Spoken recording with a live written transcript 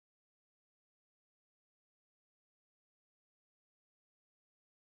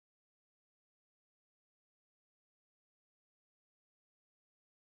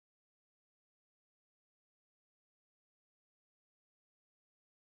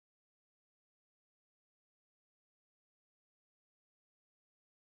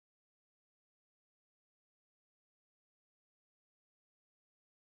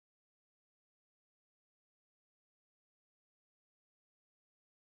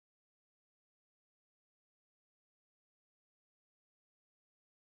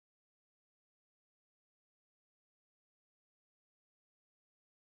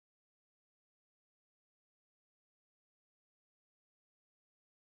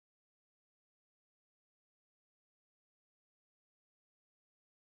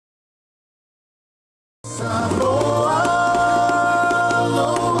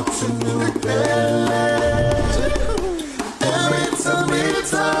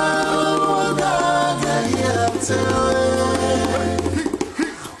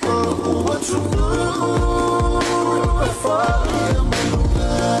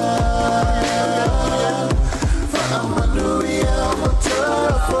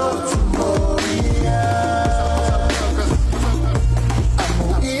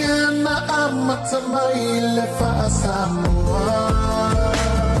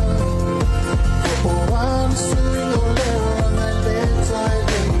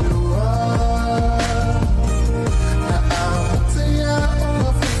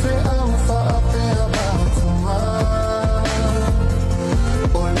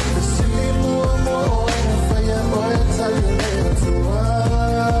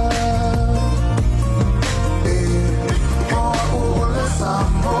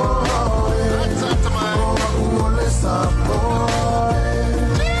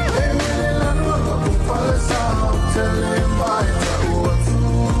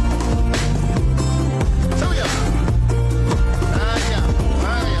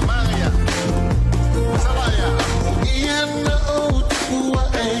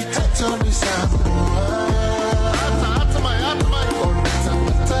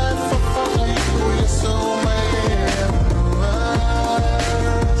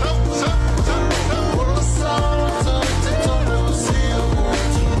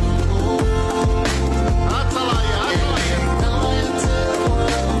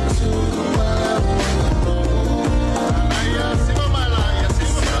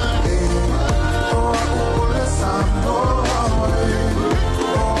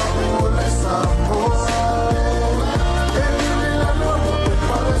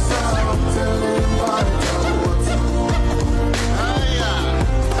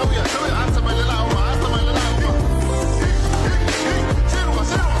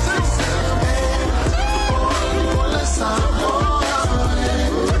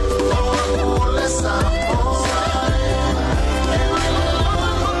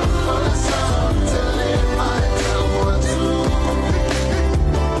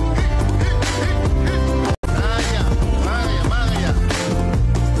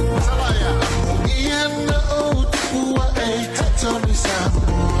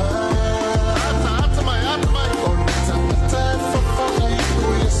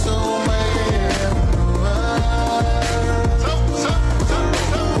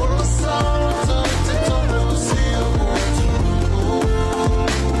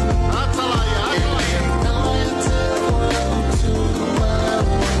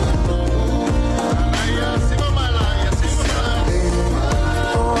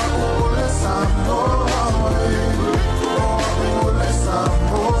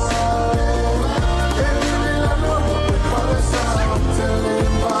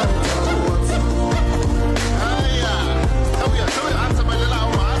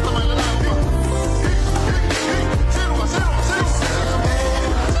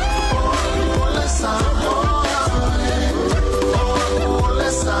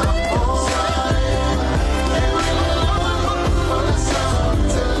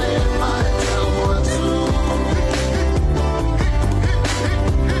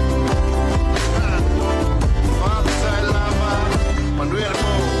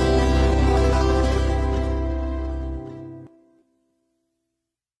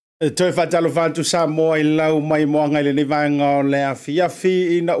Toi fatalo fantu sa mo I lau mai mo ngai le vanga le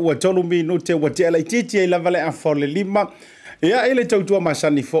afiafi ina ua tolu minute ua te ala titi I lava le afole lima. Ia ele tautua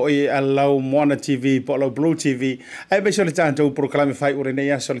masani fo I alau Moana TV po alau Blue TV. Ai beso le tantou proklame fai ure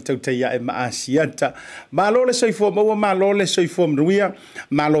nei aso le tautai ia e ma Asiata. Malo le soifo maua malo le soifo mruia.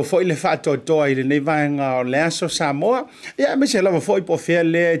 Malo fo I le whaatotoa I le nei vanga le aso Samoa. Ia me se lava fo I po fea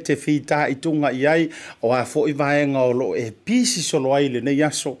le te fita I tunga I ai. O a fo I vanga o lo e pisi solo ai le nei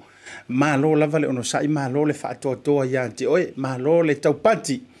aso. Malo lava le ono sai malo le whaatotoa ia te oe. Malo le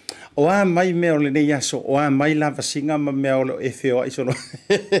taupati. O a mai mea o le nei aso, o a mai lava singa ma mea o le feo a isono.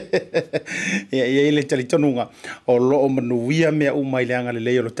 Ia ele talitonunga, o lo o manuia mea umai le anga le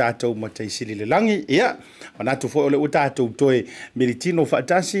leo lo tātou ma taisili le langi. Ia, manatu fo o le utatou toe meritino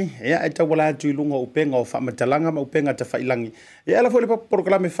whaatasi, ia e tawala atu I lunga upenga o whamatalanga ma upenga ta whailangi. Ia ala fo le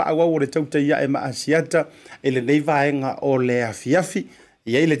proklame whaawau o le tauta ia e ma Asiata, ele nei vaenga o le afiafi.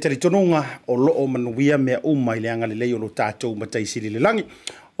 Ia ele talitonunga, o lo o manuia mea umai le anga le leo lo tātou ma taisili le langi.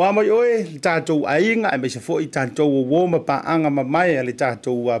 Wa mai oe le tātou ainga e me se fo I tātou o woma pa anga mamai le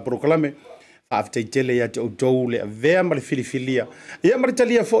tātou proklame whaaftai tele ia te o tou le avea ma le filifilia. Ia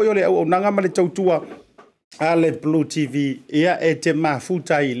maritalia fo I o le au nanga ma le tautua Ale BLU TV ia e te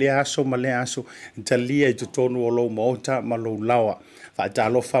mafuta I le aso ma le aso talia I tonu o lo maota ma lo lawa fa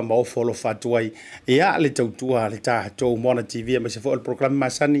talofa ma o folo fatuai ia le tautua le tatou mona TV ma se fo le program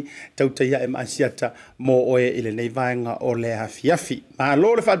masani tautai ia e Asiata mo oe I le nei vaenga o le afiafi ma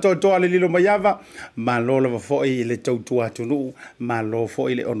lo le fatoto ale lilo maiava ma lo le foi le tautua tunu ma lo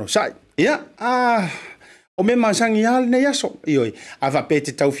foi le onosai ia o me masangi al nei aso ioi ava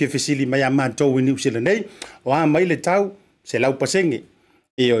pete tau fia fesili mai amatou I New Zealand nei o mai le tau se lau pasenge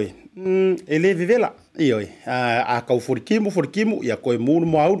ioi ele vivela ioi a kau forikimu ia koe munu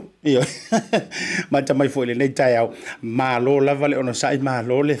mo au ioi mata mai foi le nei tai au malo lava le ono sai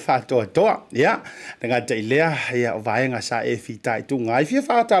malo le fato toa ia nga te ilea ia vaenga sa e fitai tu ngai fia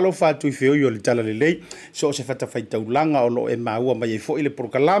fata lo fatu I feo yo le tala le lei so se fata fai taulanga o lo e maua mai foi le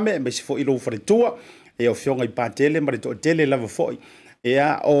prokalame mai se foi lo faritua e o fionga I patele ma to tele lava foi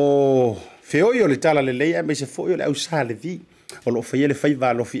ea o feo yo le tala le lei me se foi le au sa le vi o lo fai le fai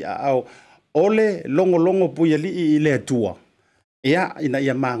va lo fi au ole longo puia li I le atua ea ina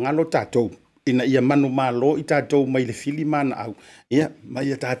ia mangalo tatou ina ia manu malo I tatou mai le fili mana au ea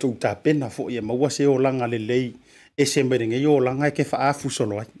mai tatou ta pena foi ia maua se o langa le lei e se merenge yo langa ke fa afu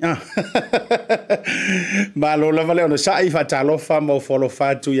solo malo la vale ona sai fa talo fa mo follow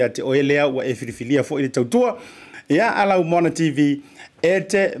fa tu ya te oelea wa e filifilia fo I le tautua ia ala Mona TV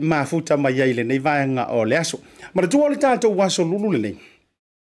ete mafuta mai ile nei vaenga o le aso ma tu ole tatou waso lulu le nei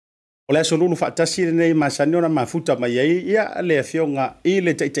o le aso lulu fa tasi le nei masani ona mafuta mai ia le fionga I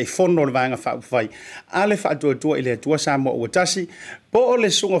le te fono le vaenga fa fai ale fa tu ile tua sa mo o tasi po le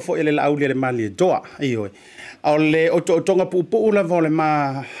sunga fo ile la auli le mali doa io ole o tonga pu la vole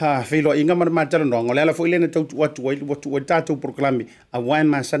ma filo inga ma tala no ngole ala fo ile na tau watu tatu proklami a wan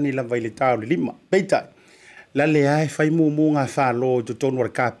masani la vai le tau le lima peita la le ai fai mu nga fa lo to tonu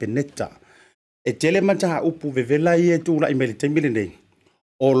ka peneta e tele mata upu vevela I tu la email temile nei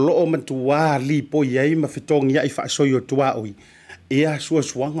o lo o matua li po ye ma fitongi ai fa so yo tua oi ia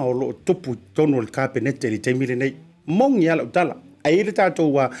suanga o lo topu tonu ka peneta le temile nei mong ya la tala ai le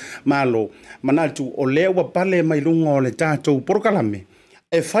tatou wa malo manatu o lewa pale mai lunga o le tatou porokalame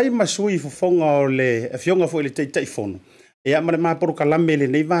e fai masui fofonga o le fionga fo le tei fono e amare ma porokalame le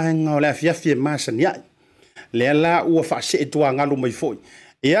nei vaenga o le afiafi e masani ai le ala ua fa se tua ngalu mai foi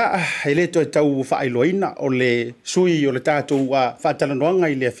ia ele to tau fa iloina o le sui o le tatou wa fa talanoanga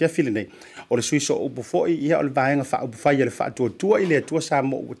I le afiafi le nei o le sui so upu foi ia o le vaenga fa upu fai le fa tua I le tua sa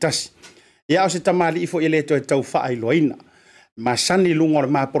mo utasi ia o se tamali fo ele to tau fa iloina masani lunga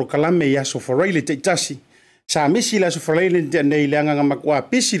ma porokalame ia so foraile te tasi sa misi la so foraile nei leanga makwa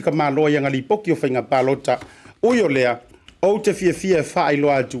pisi ka malo ia ngali poki o fainga palota uyo lea o te fia fa ilo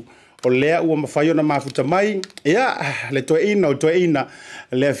atu o lea ua mawhai ona mafuta mai ia le toe ina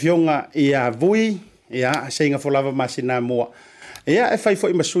le fionga ia Vui Seigafolava Masinamua ia e fai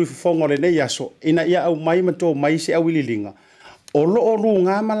foi masui fonga le nei aso ina ia au mai mato mai se au ililinga o lo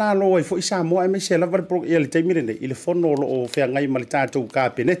runga malalo e foi sa mo e me se lava pro ele temire nei ile fono lo fe ngai malita tu ka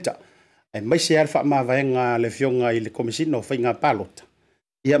peneta e mai se alfa ma vaenga le fionga ile komisino fainga palota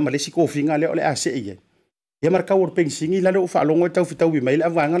ia malesi ko finga le ole ase ia ia marka ur pensingi la lo fa longo tau fitau mai le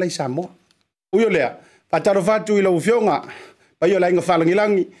vanga le sa mo uyo lea pataro fatu ile fionga pa yo la inga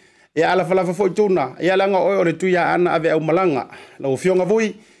falangilangi e ala fala fo tuna ia langa o le tuia ana ave au malanga lo fionga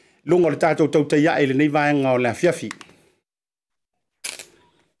Vui lungo le tatou tautai ia ile nei vaenga o le afiafi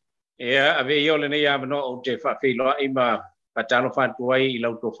ia ave yo le nei amano o te fa filo ima patalo fatu ai I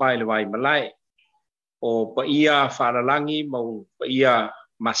lau to fai le vai malai o pa ia falalangi mau pa ia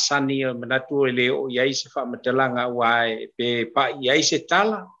masani manatu le o iai se fa matalanga wai pe pa iai se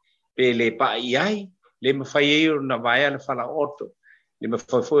tala pe le pa iai le mafai na vai na fala oto le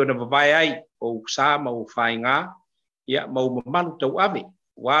mafai na vai ai o sa mau fainga ia mau malu tau ave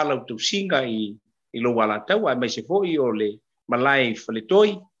wala tu singa I lo wala tau ai mai se foi o le malai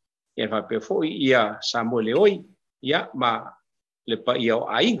faletoi ia fa pe foi ia Samuel oi ia ma le pa ia o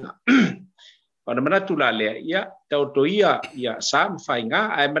ainga ona manatu la le ia tau to ia sam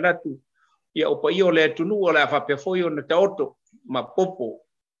fainga ai manatu ia o pa ia o le tunu o le fa pe foi ona tauto ma popo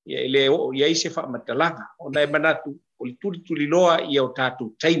ia le o ia se fa matalanga ona manatu o le tuli loa ia o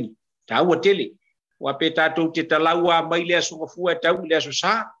tatu taimi tau tele wa pe tatu te talaua mai le so fu tau le so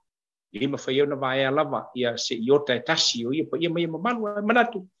sa ia ma fa ia na vai lava ia se iota tasi o ia pa ia mai malu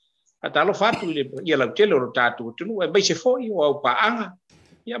manatu atalo fatu le ia la tele o tatu tunu e mai se foi o pa anga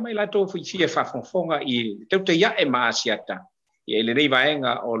ia mai la to fia fa fonga I te ia e ma Asiata ia le nei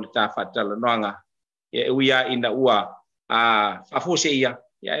vaenga o le ta fatala noanga ia uia ina ua fa fose ia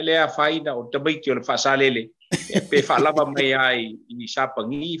le a faina o tabaiti o le fasalele pe fa lava mai ai I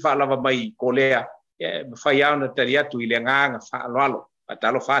sapangi fa lava mai kolea fai au na taria tu ile nganga fa lalo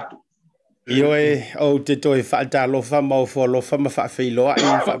patalo fatu Io o te toi whaatalofa mau wholofa ma whaawhiloa I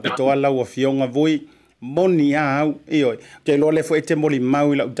whaapitoa lau a fionga vui moni au io te lo le fo e te moli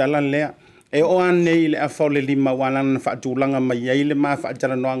mau I la utala lea e o ane I le a whaole lima walana whaatulanga mai ai le maa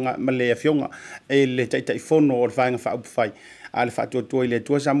whaatala noanga ma le a fionga e le taitai fono o le whaenga whaupwhai a le whaatuatua I le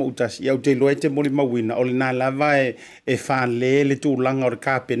tua sama utasi iau te lo e te moli mauina o le nā lava e whaale le tūlanga o le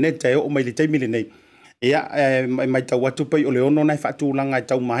kāpeneta e o mai le taimile nei ia mai tau atu pai o le ono nai whaatulanga I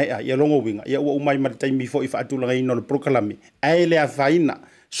tau mai a ia longo winga ia ua umai mara taimi fo I whaatulanga ino le prokalami ai le a whaina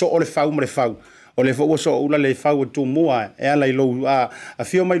so o le whau ma le whau o le fo so ula le whau tu mua e ala I lou a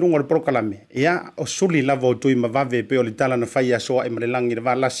fio mai lunga le prokalami ia o suli lava o tui ma vave pe o le tala na whai a soa e ma le langi le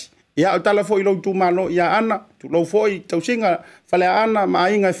valasi ia o tala fo I lou tu malo ia ana tu lou fo I tau singa whale ana ma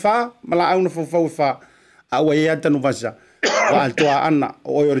inga wha ma la auna fo fau wha a ua ia tanu vasa wa toa ana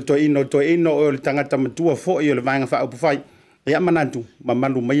o le to ino o le tangata matua fo I le vanga fa upufai ia manatu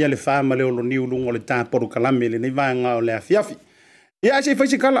mamalu mai le fa ma le o ni ulungo le ta poru kalame le nei vanga o le afiafi ia se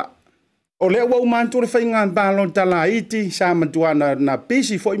fai kala o le wa mantu le fainga balo tala iti sa matua na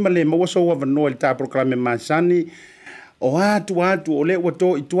pisi fo I male mo so wa no le ta poru kalame masani o atu o le wa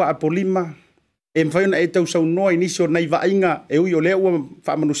to I tua apolima e mfai na e tau sau no inisio nei vainga e ui o le wa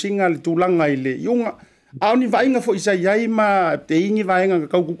fa manusinga le tulanga I le yunga au ni vainga fo isa yai ma te ingi vainga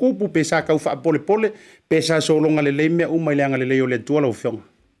kau kukupu pesa kau fa pole pesa solonga le leime uma le anga le leo le tua lo fiong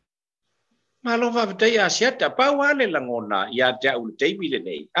malo va te Asiata pa wale langona ya te u te bile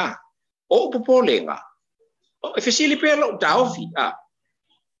nei o popolenga o e fesili pe lo taofi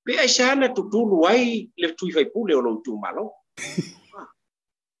pe ai sana tu tulu ai le tui fai pule o lo tu malo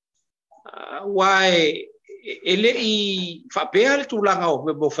wai ele I fa pe al tu langa o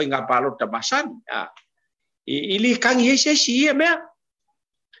bo fainga palo tabasan ili kangi ese si me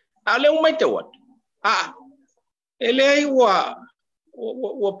ale un mai tawat ele ai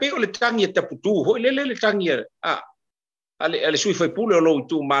wa pe ole tangi ta putu ho le tangi ale sui fai pule lo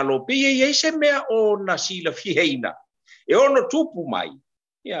tu malo pe ese me o na si la fiheina e ono tupu mai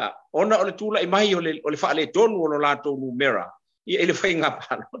ya ona ole tu la mai ole fa le tonu o la to numera ele fainga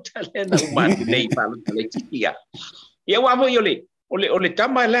palo tale na umati nei palo tale tikia ia wa mo ole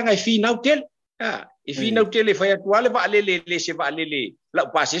tama langa I fina hotel I fina hotel e fai atuale va le se va le la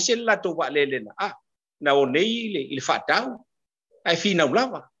pase se la to va le na na o nei le fatau ai fina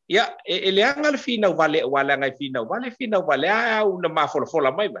lava ia ele anga le fina vale wala ngai fina vale au na ma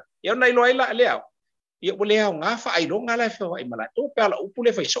fola mai ba ia nei lo ila le au ia bole au nga fa ai lo nga la fa ai mala to pela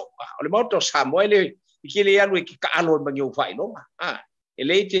upule fai so ole mo to samuele ki le alu ki ka alo mangi fa ai lo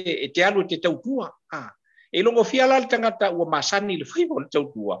ele te alu te tau tua e longo fia la tangata ua masani le fai mo tau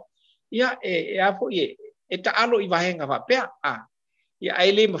tua ia a fo e ta alo I vahenga va pe ia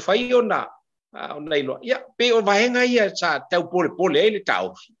ai le mafai ona ona ilo ia pe o vahenga ia sa tau pole ele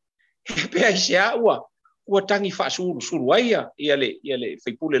tau pe ai sia ua tangi fa suru ia le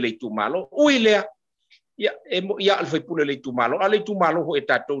fai pule le tu malo o ile ia al fai pule le tu malo ale tu malo ho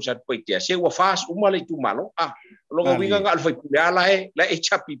eta to sa paitia se ua fas uma le tu malo longo winga al fai pule ala la e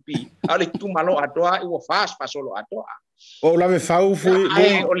chapipi ale tu malo atoa ua fas solo atoa o la me fau fui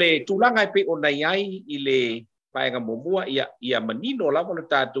ole tulanga pe ona ai I le paenga momua ia manino lava le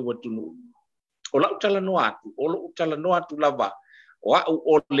tatu watunu o la utala no atu lava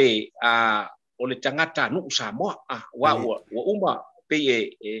ole tangata no Samoa wa uma pe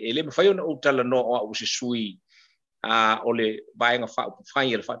ele me fai ona utala no o se sui ole paenga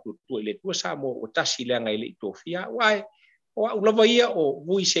fai le fatu tu ele tu Samoa o tasi le ngai le tofia wai o lava ia o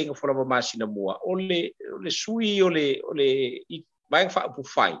Vui Seigafolava Masinamua ole sui ole vai fa pu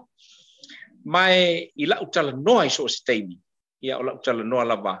fai mai I la utala no so steimi ia o la utala no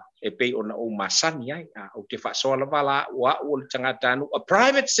lava e pe ona o masani ai o te fa so lava la wa o tangata no a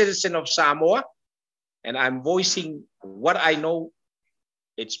private citizen of Samoa and I'm voicing what I know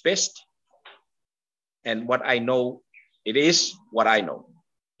it's best and what I know it is what I know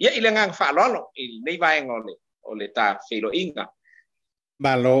ia ilangang fa lolo nei vai ngole ole ta filo inga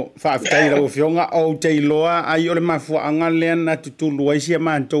Malo fa tai la fionga o te loa ai ole mafua anga le na tutulu ai sia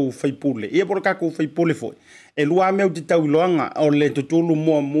manto fai pule ia por ka ko fai pule foi e lua me o te tau loanga o le tutulu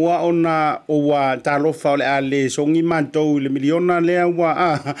mua ona o wa talo fa ole ale songi manto le miliona le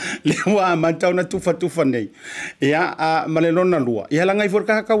wa manto na tufa nei ia a malelona lua ia la ngai for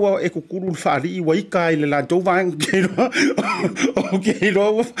ka wa e kukuru fa ri wa ika ile la to va okay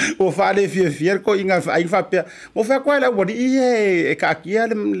lo o fa le fier ko inga ai fa pe mo fa kwa la wa e ka kia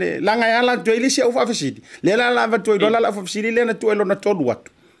le langa ala to ile se o fa fisidi le la va to la fa fisidi le na to lo na to luat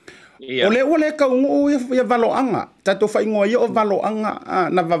Ole ka ungo ia valoanga. Tato fai ngoa ia o valoanga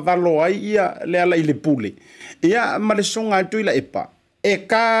na valo ai ia le ala i le pule. Ia ma le songa tu ila epa. E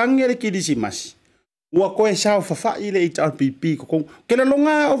ka angere ki disi masi. Ua koe sao fafa i le HRPP ko ke le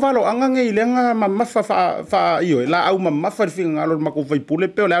longa o valoanga nge ile nga mamafa fa io la au mamafa le finga ngalo ma ko fai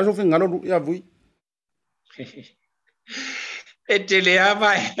pule pe ole aso finga ngalo ia vui. E te lea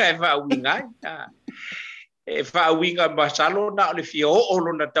vai e fa winga. E fa winga basalo na le fio o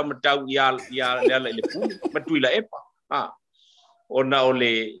lo na tamatau ia le pule matuila epa. Ona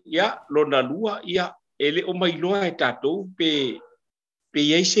ole ia lo na lua ia ele o mai loa e tatou pe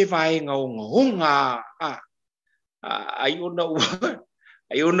ye se vai nga ai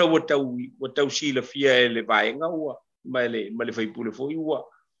ona wata si la fia le vai nga ua male fai pule foi ua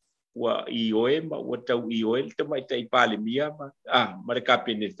i oe ma wata i oe te mai tai pale mia ma le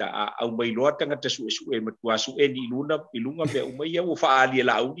kapeneta au mai loa tanga te su e ma tua su e ni ilunga me o mai o fa ali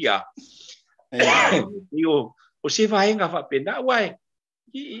la audia o se vai nga fa pena wai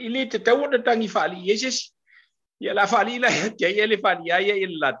ile te tau na tangi fa ali yeses ia la fali la ya ele fali ya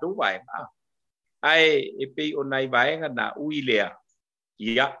ele la tu vai ai e pe o nai vai na uilea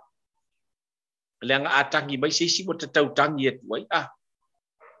ia le nga atangi mai se si mo te tau tangi e tuai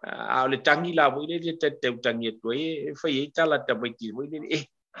le tangi la mo ile te tau tangi e tuai e fai e tala ta mai ti mo ile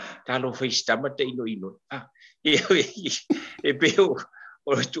ta lo fai sta ma te ino e pe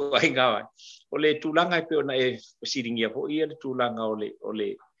o tuai nga o le tulanga e pe o na e siringia fo ia le tulanga o le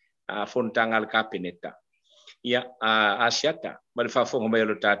fontanga al kapeneta ia Asiata ma le fafonga mai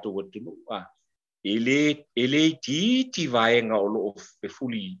lo tatu o tunu ele ti vaenga o lo pe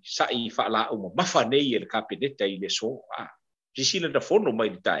fuli sai fa la o mafa nei el kapeneta ile so sisila da fono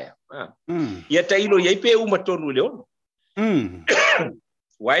mai taia ia tailo ia pe uma tonu le ono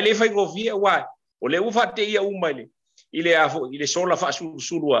wai le fai go via wai o le ufa te ia uma ile sola fa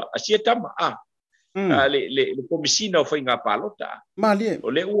sulua Asiata ma le komisina o fai nga palota Malie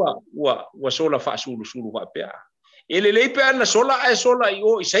o le ua sola fa sulu fa pe ele le pe ana sola i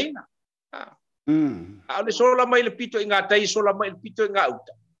o isaina le sola mai le pito inga tai sola mai le pito inga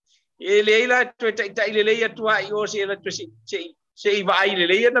uta ele ila to ta ile le tua i o se la to se vai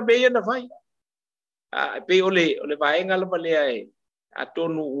le na be na vai pe ole vai nga le vale ai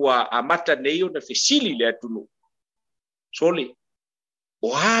atonu ua amata nei o na fesili le atunu soli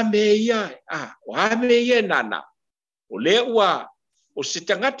o me ia nana o le ua o se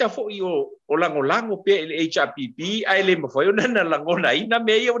tangata fo i o lango pe le HRPP ai le mafai o nana langona ina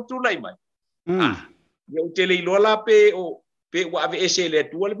me ia o tulai mai ia o te le ilola pe ua ave ese le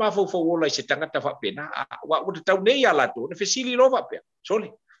atua le mafau ola i se tangata fa pena ua o te tau nei ala to na fesili lo fa pe soli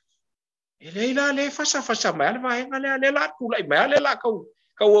ele ila le fasa mai ale vaenga le la tulai mai ale la kau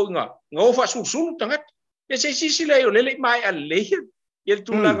nga o fa sul tangata e se sisi le o le mai ale ele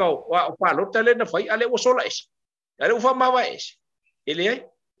tulanga o palota le na fai ale o sola ese ale o fa mawa ese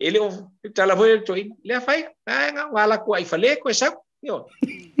ele o tala foi to le fai nga wala ko ai fale ko sa yo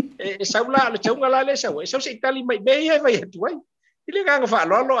sa la le chunga la le sa se itali mai be ai vai tu ai ele nga fa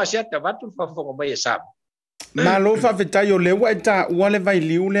lo Asiata vatu fa fo mai sa ma lo fa vetai o le wa ta wale vai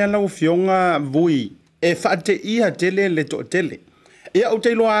liu le la o fionga vui e fa te ia tele le to tele ia o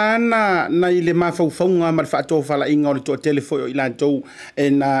te loa ana na i le mafaufaunga ma le whaato whala inga o le toa telefoi o i lantou e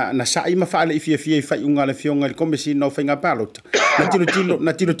na sai ma whaale i fia i whai unga le fionga le komesina o whainga palota.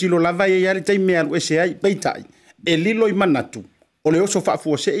 Na tilo lava e iare tei mea lu ese ai peitai e lilo i manatu o le oso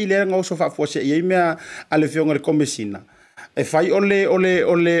whaafua se i le anga oso whaafua se i mea a le fionga le komesina. E whai ole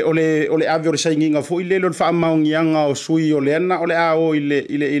ave o le sainginga fo i lelo le whaamaungianga o sui o le ana o le ao i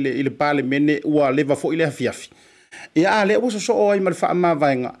le pale mene ua leva fo i le hafiafi. Ia le o so o ai mal fa ma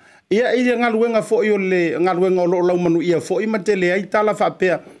vaenga ia i nga luenga fo i le nga luenga lo lau manu ia fo i matele ai tala fa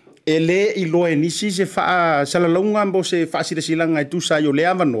pe ele i lo e nisi se fa sala longa mbo se fa si silanga tu sa yo le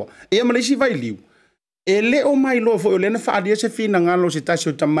avano ia malisi vai liu ele o mai lo fo le na fa dia se fina nga lo se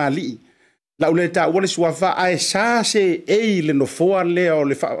tasio tamali la uleta wole suafa ai sa se e le no fo le o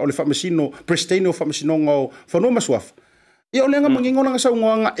le fa masino prestino fa masino ngo fo no masuafa ia le nga mangingo nga sa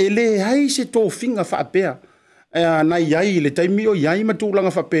ngonga ele ai se to finga fa pe na iai le taimi o iai ma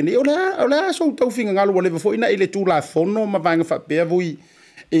tūlanga whapene. O lea so tau whinga ngalo wa lewa fo ina i le tūla whono ma vanga whapea vui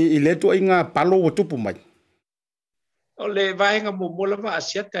i le tu inga palo o tupu mai. O le vaenga mo mola wa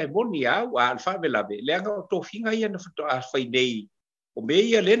Asiata e moni au a alfa velawe. Le anga o tō whinga ia na whato a whainei. O me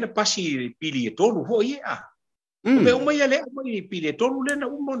ia le na pasi pili e tonu ho ia. O me uma ia le mai pili e tonu le na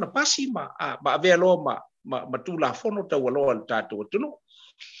umo na pasi ma avea loa ma tūla whono tau aloa le tātou tunu.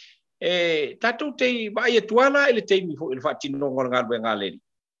 Tatou te vai e tuala ele te mi fo il fatti no ngol ngal ben ngale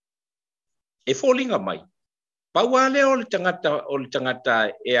e folinga mai Pauale o le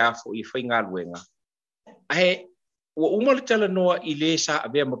tangata e a fo I whainga luenga. Ahe, ua uma le tala noa I le sa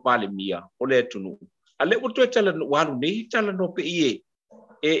avea mapale mia o le atunu. A le utu e tala no walu nei tala no pe ie.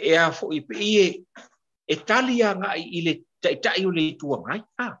 E a fo I pe ie. E tali a nga I le taitai o le tua ngai.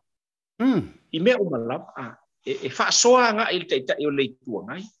 I mea umalama. E whaasoa nga I le taitai o le tua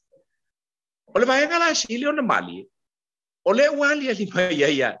ngai. O le vaenga la sili o na mali. O le wali a lima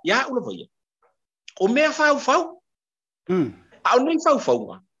ia ula vaia. O mea fau. A o nei fau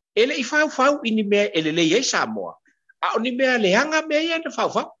nga. Ele I fau ini mea ele le iei Samoa. A o ni mea leanga mea ia na fau.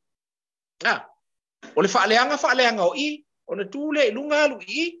 O le whaaleanga o I. O na tūle ilunga alu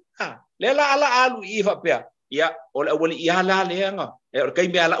I. Le la ala alu I whapea. Ia, o le awali ia la leanga. E o kai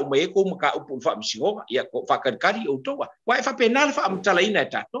mea la umai ko maka upu whaamisingoga. Ia ko whakankari o toa. Wa e whapena le whaamtala ina e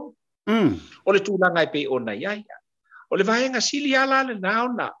tato. O le tūlanga e pe o na ia. O le vaenga sili ala le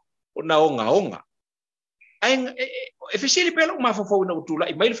naona. O na onga. E fesili pela uma fofo na utula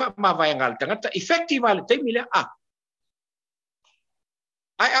I mail fa ma vai ngal tangata effective ale temi le ai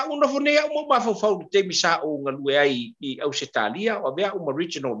a una fonea uma ma fofo temi sa o ngalue ai I Australia o bea uma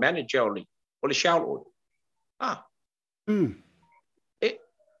regional manager o le shaul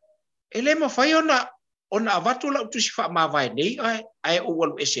ele ma fai ona avatu la utusi fa ma vai nei ai o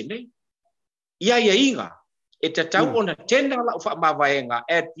wal ese nei ia inga e tatau ona tenda la fa ma vai nga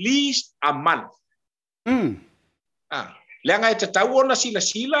at least a month. Leanga e tatau ona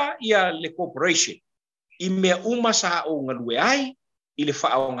sila ia le corporation. I mea uma sa o ngalue ai, I le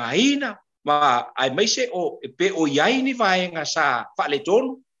whao ngaina, ma ai maise o pe o iai ni vaenga sa whale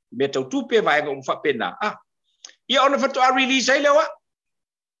tonu, me tau tupe vaenga whapena. Ia ona whatu a release ai lewa.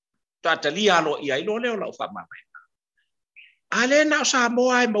 Tatali alo ia ilo leo lau whamavaenga. Ale na o sa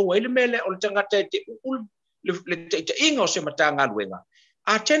moa ai maua ile mele o le tangata te ul le te inga o se matanga luenga.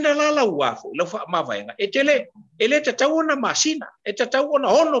 A tenda lala uafo, lau wha mavaenga. E tele, ele te tau ona masina. E te tau ona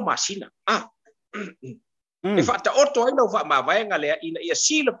hono masina. E wha ta oto ai lau wha mavaenga lea ina ia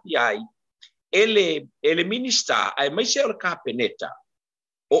sila pi ai. Ele minister, ai maise o le kapeneta.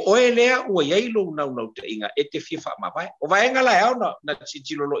 O e lea ua iai lo nau te inga, e te fia wha mavaenga. O vaenga la eo na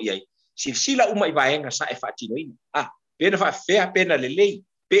sitilolo iai. Sila uma I vaenga sa e wha tino ina. Pena wha fea pena lelei.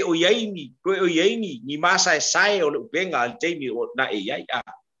 Pe o iai ni masa e sae o le upenga al teimi o na e iai.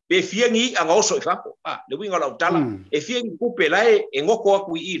 Pe fia ngi a ngoso I whapo. Le winga lau tala. E fia ngi kupe lai e ngoko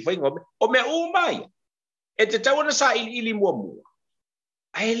aku I whai ngome. O mea umai. E te tau na sa ili mua.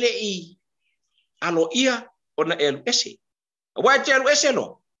 Ai le I alo ia o na elu ese. Wa te elu ese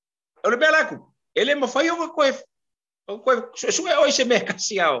no. O le bela ku. Ele ma whai o koe. Sue o se mea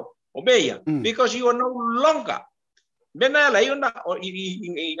kasi ao. O mea. Because you are no longer. Bena la iona o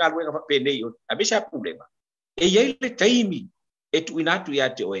I ngaluenga fa penei o abisa problema e yai le taimi e tu ina tu ia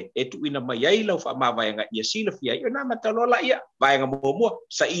te oe e tu ina mai ai lau fa ma vaenga ia sila fia iona matalola ia vaenga mo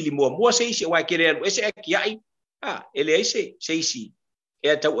sa ili mo se isi wa kere ese ki ai ele ese se isi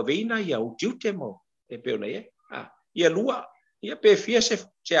e tau aveina ia o tiute mo e pe ona ia ia lua ia pe fia se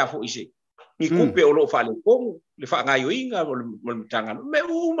afo isi ni kupe o lo fa le pongu le fa ngai inga mo tanga me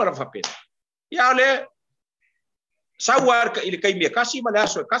mara fa pena ia le Sawar ka ili kai mea kasi ma le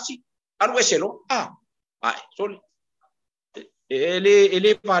aso e kasi alu ese lo sorry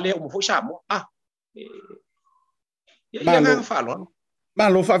ele vale o mo foi samo ia nga falo ma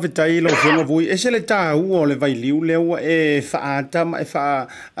lo fa vetai lo fonga vui ese le ta o le vai liu le e fa ata ma fa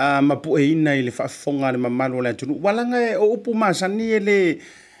ma pu e ina ile fa fonga le mamalo le tunu walanga e o upu masani ele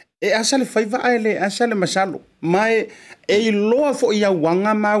e asa le faiva ele asa le masalo mai e loa fo ia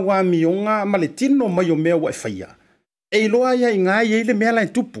wanga ma wa mionga ma le tino mai o mea wa faia e loa ia inga ia le mea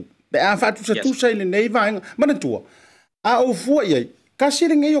lai tupu. Pe a whatu sa tusa ile nei vaenga. Mana tua. A o fua ia. Kasi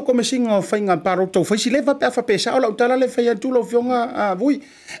ringa i o komesinga o whainga paro tau. Whaisi lewa pe a whapesa o lau tala le whaia tula o fionga vui.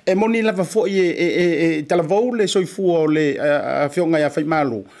 E moni lava fua i talavou le soifua o le fionga ia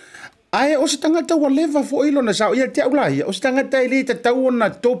whaimalo. Ae o se tangata ua lewa fua ilo na sao. Ia te aulahia. O se tangata ili ta tau na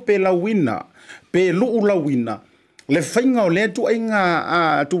tope lawina. Pe luu lawina. Le whainga o lea tu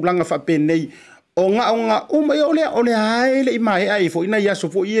ainga tūlanga whapenei. O nga ole ai le mai ai fo ina ia so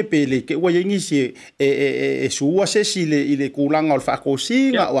fo ie pele ke wa yengi si suwa se si le kulanga o fa ko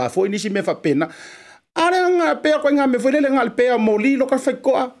singa wa fo ini si me fa pena ara nga pe ko nga me fo le nga pe mo li lo ka fa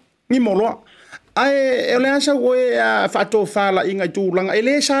ko ni mo lo ai ole asa wo fa to fa la inga tulanga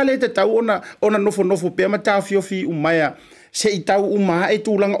ele sa le te tau ona nofo pe ma ta fi umaya se I tau uma e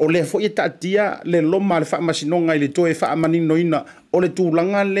tūlanga o le fo I tatia le loma le wha masinonga I le toe wha manino ina o le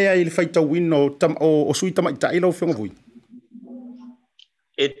tūlanga lea I le whaita wino o sui tama I ta ilo whionga vui.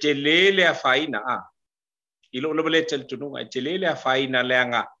 E te lele a whaina I lo le te tununga e te lele a whaina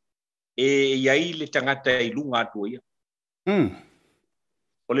leanga iai le tangata I lunga atu ia.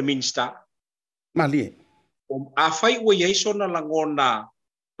 O le minista. Malie. A fai ua iai sona langona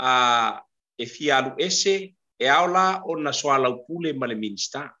e fialu ese e aola o na soala upule ma le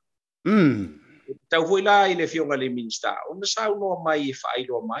minista. Tau foi la I le fionga le minista. O na sau noa mai e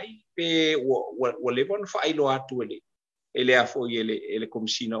whaailoa mai pe ua lewa na whaailoa atu ele a foi ele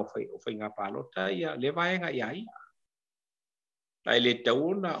komisina o fai ngā pālota ia le vaenga ia ia. Ai le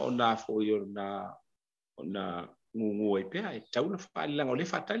tauna o na foi o na ngungu e pea e tauna whaalilanga o le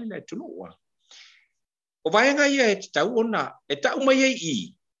whatali la e tunua. O vaenga ia e tau ona e tau mai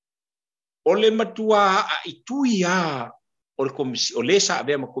I o le matua a itui a o le sa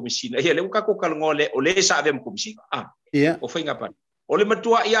ave ma komisina ia le uka ko kalngole o le sa ave ma komisina o fai ngā pana o le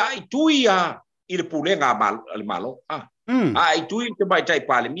matua ia itui a I le pule ngā malo itui te mai tai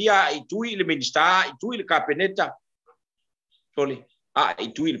pale mia itui le minista itui le kapeneta soli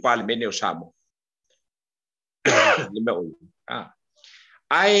itui le pale mene o samo le me o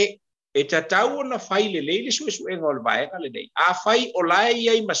ai e tatau na fai le leile su e ngol vaenga le nei a fai o lai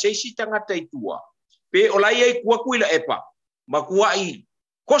ai ma seisi tangata I tua pe o lai ai kua kuila epa ma kua I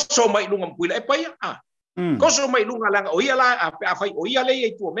koso mai lunga kuila epa ia koso mai lunga langa o ia la a fai o ia le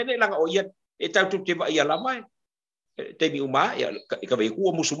ai tua mene langa o ia e tau tu te ia la mai te mi uma ia ka ve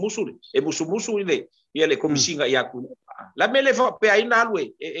ku musu ile ia le komisinga ia ku la mele fa pe ai na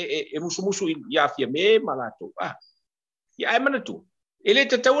lue e musu ia fia me malato ia ai mana tu ele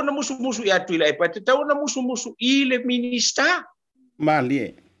te tau na musu ia tu ile pa te tau na musu ile minista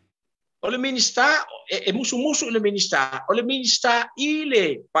malie o le minista e musu ile minista o le minista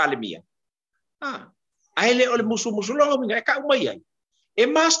ile palemia ai o le musu lo minga e ka umai ai e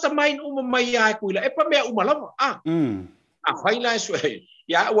mastermind mai ai kuila e pa mea lava fai la su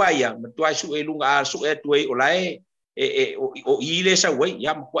ya wa ya matua su e lunga su e tu o lai o ile sa wai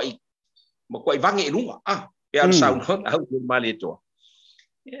ya ma kwai vange lunga ya sa no au male to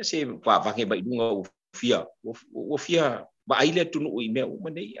ya se pa vange ba lunga o fia ba ile tu no I me o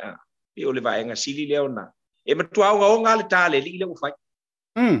mane e o le vaenga sili leona e matua o nga le tale ile o fai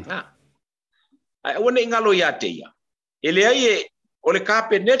ai ona ingalo ya te ya ele ai o le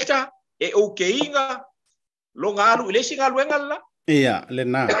kapeneta e o keinga lo ngalu ile singa luenga la ia le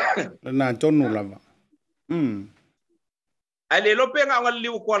na tonu lava ai le lope nga ngal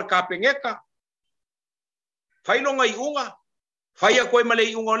liu ko al kapengeka fai lo ngai unga fai a koi male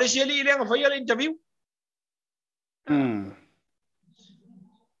unga le seli ile nga fai le interview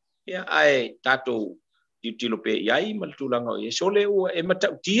ia ai tato lope iai mal tulanga e sole o e mata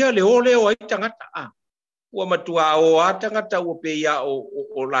tia le ole o ai tangata ua matua o atangata ua pe ia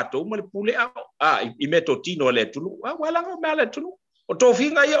o lato ma le pule I meto tino le tunu wala nga me le tunu o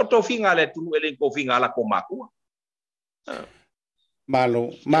tofinga le tunu ele ko finga la ko maku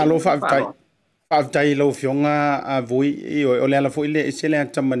malo fa lo fionga a voi o le ala fo ile se le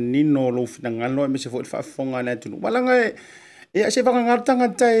tamanino lo finanga lo me se fo fa fonga le tunu wala nga e se va nga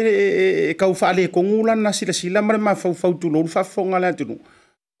tangata e ka fa le ko ngula na sila ma fa tu lo fa fonga le tunu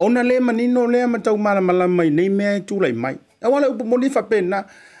ona le manino le matau mala mai nei me tu lai mai wala upu moni fa pena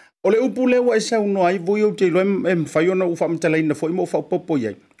o le upu le wa sa no ai voi o te lo em fa yo no fa mtala ina fo mo fa popo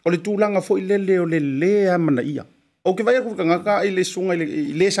ye o le tulanga fo ile le o le amana ia o ke vai ku nga ile sunga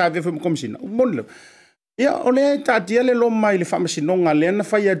ile sa ve fo komsina mon le ia o le ta dia le lo mai le fa masino nga le na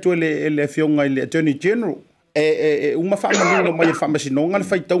fa ya to le fionga ile attorney general uma fa manino mai fa masino nga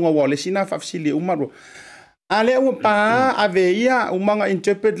fa tonga wa le sina fa sili umaro ale o pa aveia umanga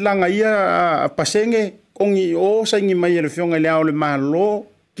interpret langa ia pasenge kongi o sangi mai le fionga le o le malo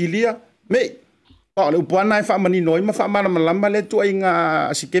kilia me o le puana fa mani noi ma fa mana malama le tu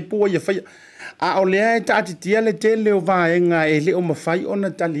inga sikepu ia fa o le ta titia le tele o va enga ele o mafai ona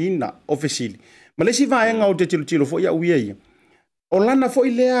talina officially malesi va enga o te tilo fo ia uia o lana fo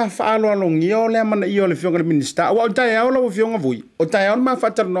ilea fa alo alongi o le mana io le fionga le minista o tai o lo fionga vui o tai o ma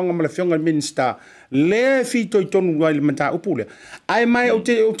fa tarnonga ma le fionga le minista le fito I tonu wai le mata upule ai mai o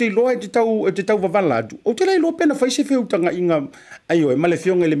te loa te tau vavaladu o te lo pena fa se feutanga inga ayo ma le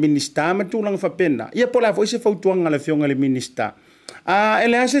fionga le minista ma tu langa fa pena ia pola fa se feutuanga le fionga le minista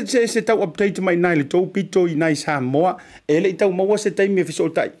ele ase se tau update mai nai le tau pito I nai Samoa ele tau maua se tai me fiso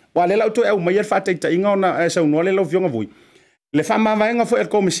tai wa le lau to e mai fa tai tai inga ona sa no le lo fionga vui le fa ma vaenga fo e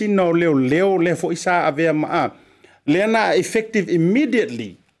komisino leo le fo isa ave ma le na effective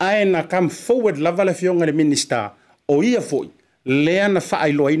immediately aina come forward lava le fionga le minister o ia foi le na fa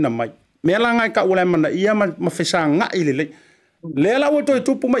ai loina mai me langa ka ula mana ia ma fesa nga ile le la o to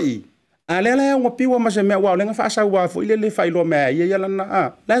tupu mai a le la ngo piwa ma se me wa le nga fa sa wa foi le fa ilo me ia la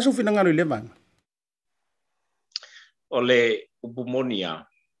na la so fina nga le vanga o le upumonia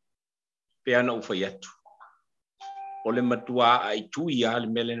pe ana u fai atu o le matua ai tu ia le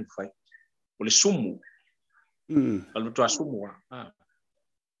mele no fai o le sumu al matua sumu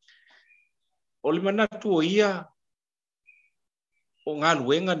o le manatu o ia o ngā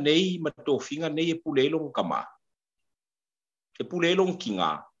luenga nei matofinga nei e pulelo kama e pulelo kinga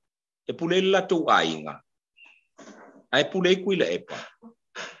e pulelo la tu ainga ai pulei kuila epa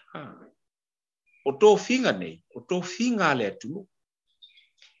o to finga nei o to finga le tu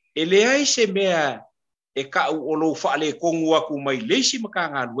ele ai se mea e ka o lo fa le kongu aku mai leisi maka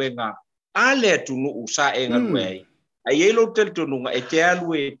ngā luenga ale tu no usa e ngā luenga ai elo tel tu nunga e te alu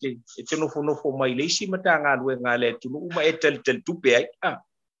e te nofo mai leisi mata ngā luenga le tu no uma e tel tupe ai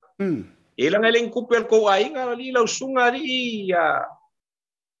e langa len kupel ko ai ngā li lau sunga ri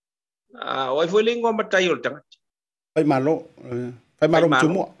o ai foi lengua matai o tanga fai malo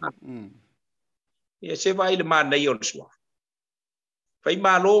tumo e se vai le mana i o sua fai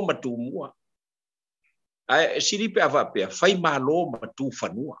malo matumua ai siri pe ava pe fai malo matu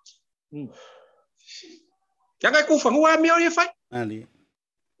fanua Jangan ku fanua mi o fai ali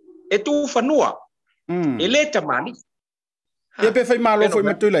e tu fanua e le tamani e pe fai malo foi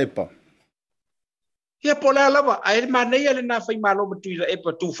matu la epa ia pola lava ai mana ia le na fai malo matu la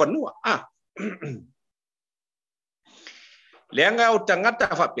epa tu fanua Leanga o tangata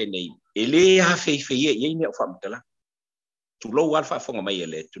fa penei ele ha fe ye ne fa mtala tu lo alfa fonga mai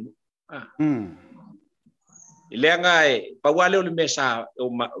ele tu leanga e pawale o le mesa o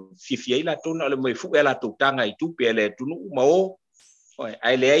fifia ila tona le mai fu ela tu tanga i tu pele tu no ma o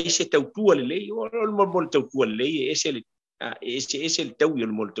ai le ai se tau tu le o le mo tau tu le ese le tau i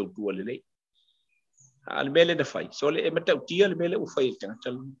le mo tau tu le al mele da fai so le meta u tia le mele u fai tanga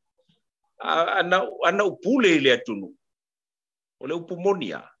ana u pule le tu no o le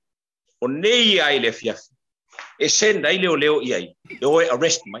upumonia o nei ai le fiafi e senda ile o leo iai e o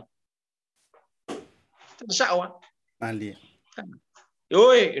arrest mai sawa ali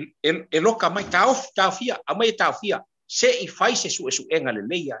yo e loka mai tafia a mai tafia se I fai se su enga le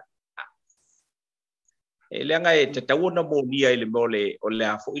leia e le anga e te tauna mo nia ile mole o le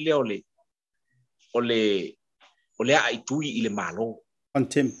afo ile o le ai tui ile malo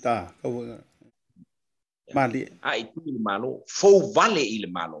contempta mali ai tu il malo fo vale il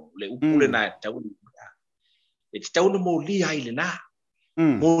malo le upule na tau e tau no mo li ai le na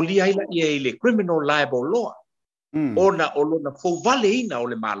mo li ai la ile criminal libel law ona olona fo vale ina o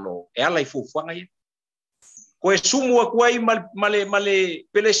le malo e ala I fo fanga ia ko e sumu ko ai male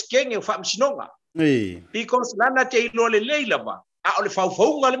peleskenge o fam sinonga because lana te ilo le leila ba a o le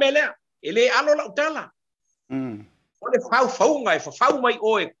fau ngale mele ele alo la utala o le fau ngai fau mai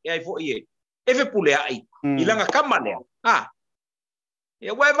oe ai fo ie e ve pule ai ilanga kamane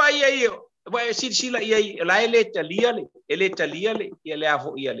e vai ai vai sila ai la ele talia le ele afo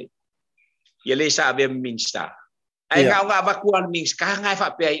ele sabe minsta ai nga va ku al mins ka nga fa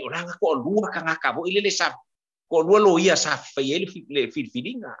pe ai oranga ko lua ka nga ka vo ile sa ko lua lo ia sa fa ele le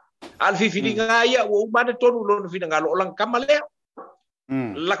filinga al filinga ia o bana tonu lo filinga lo lang kamale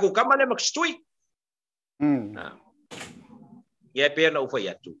la ku kamale mak stui ia pe na u fa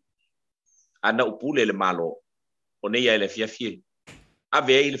ia tu ana upule le malo o nei ele fiafi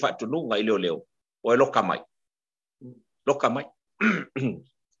ave ele fa tununga ile leo o loka mai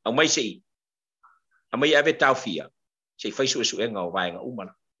au mai sei amai ave tafia sei fai su enga o vai nga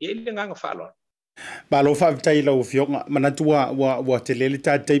umana ele nga fa lo ba lo fa tai lo fionga mana tua wa te lele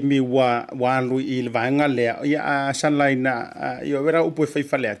ta te mi wa lu I le vanga le ya sanlaina yo vera upo fai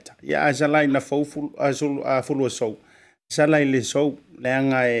faleta ya sanlaina fofu azul fulu so salai le so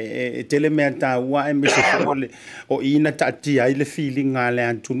leanga e tele mea ta wa e me se fole o ina ta ti ai le feeling ale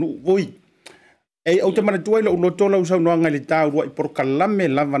antunu voi e o te mana tua lo no to lo so no nga le ta wa por kalame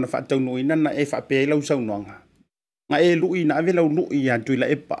lava na fa tau no ina na e fa pe lo so no nga e lu ina ave lo nu I antu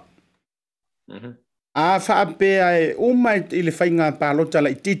la epa a fa pe ai o mai I le fainga pa lo tala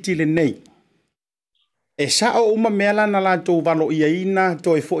I titi le nei e sa o uma mela na la to valo ia ina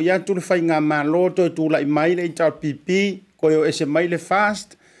to e fo ia tu le fainga ma lo to tu la mai le ta pipi ko yo ese mai le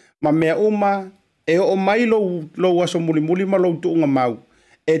fast ma me uma e o mai lo waso muli ma lo tu nga mau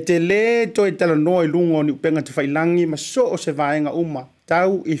e te le to e tala no e lungo ni penga te failangi ma so o se vaenga uma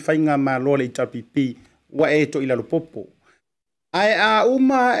tau I fainga ma lo le ta pipi wa e to ila lo popo ai a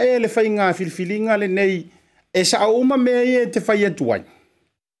uma e le fainga filfilinga le nei e sa uma me e te faia tuai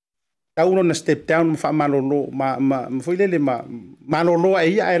tauno na step down ma fa malolo ma foi le ma malolo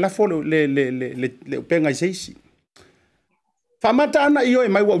ai ai la fo le penga seisi fa mata ana io e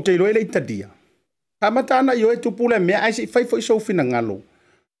mai wa te lo ele itadia fa mata ana io e tu pule me ai se fai foi so fina ngalo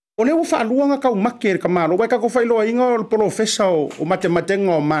o le fa luanga ka maker ka malo wa ka ko fai lo inga o professor o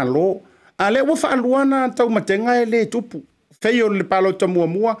matematenga o malo Ale ua whaaluana tau matenga e le tupu. Feo le palo ta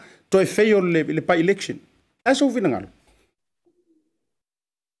mua to e feo le pa election. Aso vina ngalo.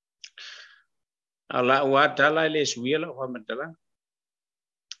 Ala ua tala le suia la wa matala.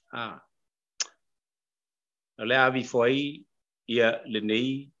 Le avi foi ia le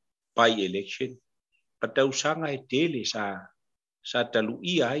nei pai election. Patau sanga e tele sa talu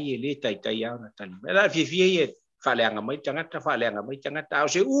ia i le tai ana tali. Mela fi e faleanga mai tangata o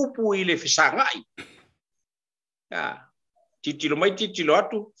se upu i le fisangai. Titilo mai titilo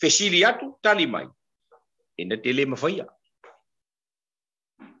atu, fesili atu, tali mai. Ina tele mawhaia.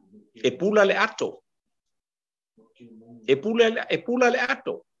 E pula le ato. E pula le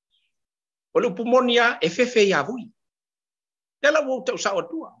ato. O le upumonia e fefe ia vui. Tela mo tau sa o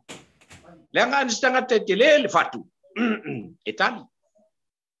tua. Le anga anistanga te tele le fatu. E tali.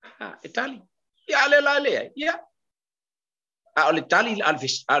 E tali. Ia le la le. Ia. A le tali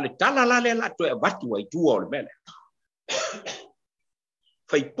ale tala la le la to e watu ai tua o le mele.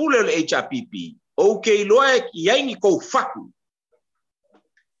 Fai pule le HRPP. Okay loe ki aingi kou faku.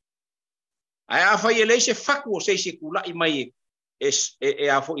 Ai a fai ele se faku o se kula i mai e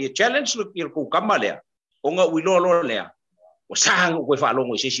a fo e challenge lo ki kou kamalea. O nga uilo lo lea. O sang o koe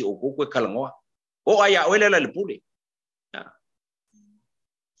whaalongo i se o koe kalangoa. O ai a oele la le pule.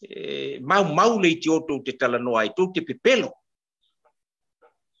 Mau le ti o te talanoa i te pepelo.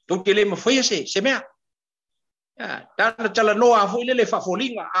 Te le mawhaia se mea. Tana tala noa foi le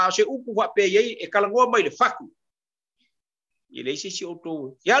fafolinga a se upu wa pe ye e kalangoa mai le faku. I le si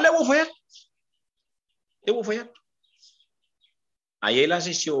auto. Ya le wo fa. E wo fa. A ye la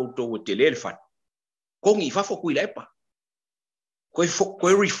si auto te le fa. Kong i fa fo kuila epa. Ko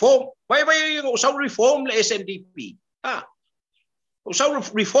reform. Vai o sa reform le SNDP. O sa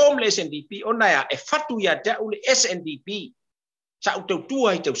reform le SNDP ona ya e fatu ya ta o le SNDP. Sa auto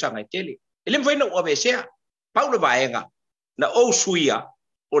tua i te usanga tele. Ele mfai na o besea. Paulo vaenga na o suia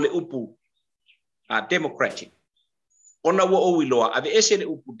o le upu democratic. Ona ua o iloa ave ese le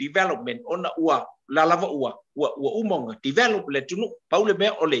upu development ona ua la lava ua umonga develop le tunu Paulo me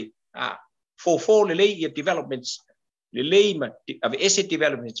ole for le lei developments le lei ma ave ese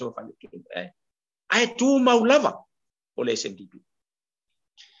development so fa ai tu mau lava o le SNDP.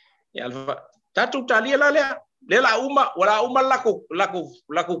 Ya alfa tatu talia le la uma wala uma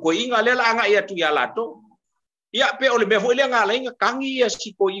lako ko inga le la anga ia tu ya lato. Ia pe ole me foi le ngala inga kangi ia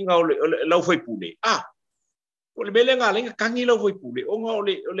si ko inga ole lau foi pule. Ole me le ngala inga kangi lau foi pule. O nga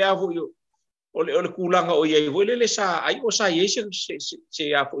ole avo yo. Ole kulanga o ye foi le sa ai o sa ye se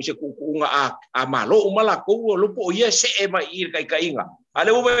a foi se ku nga a malo o mala ko lo po ye se e mai ir kai inga.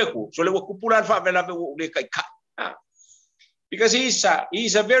 Ale o ve ku so le ku pulan fa vela ve le kai ka. Because he's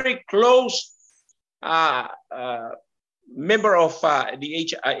a very close member of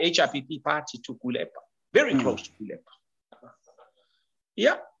the HRPP party to Kulepa. Very close to Kulepa.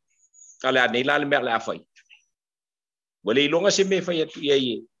 Yeah. Kala nei la me la fai. Wale longa se me fai tu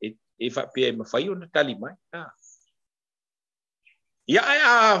ye e fa pe me fai on tali mai. Ya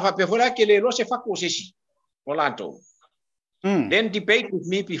fa pe fola ke le lo se fa ko se si. Molanto. Then debate with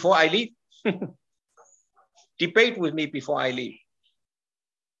me before I leave. Debate with me before I leave.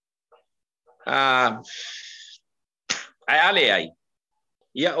 Ai.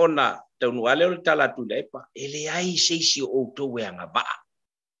 Ia ona tau ale o tala tu lepa. Ele ai se o to we anga ba.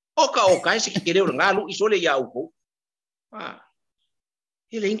 Oka se ke le ngalu isole ya uko.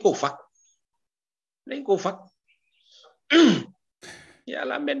 Ele inko fa. Ya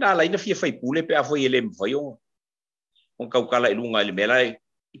la mena la ina fia fai pule pe afo ele mfai o. On kau kala ilunga le mela.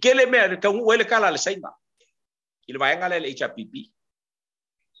 Kele me ka ngwe kala le sainga. Ile vai ngala le HRPP.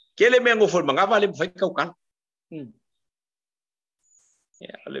 Kele me ngo for manga vale fai kau kan.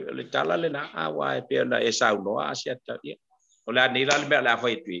 Ya le tala le na awa pe na esa no Asiata ya. Ola ni la me la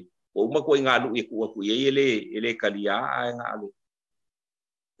fai tu. O ma ko ngalu e ku ye ele kalia ngalu.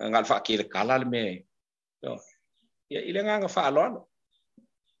 Ngal fa ke kala le me. Ya ile nga fa lo.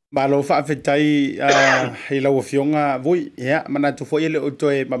 Malo fa fetai ila wo fionga vui ya mana tu fo ile o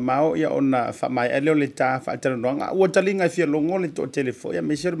toe mamao ya ona fa mai ele le ta fa tano nga o talinga fia longo le to telefo ya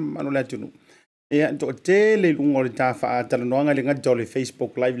mesir manu la tunu ya to tele longo le ta fa tano nga le nga jole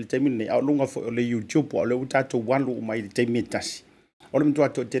Facebook live le temi ne au longa fo le YouTube o le uta to walu mai le temi tasi o le mtu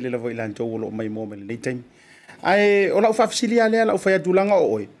to tele la vo ila to lo mai mo le temi ai ola fa fsilia le la fa ya tulanga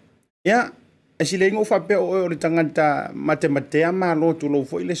o ya Asile ngo fa pe o le tangata matematea ma lo tu lo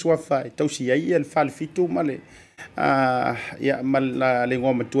foi le swafa tau si ai el fal fitu male ya mal le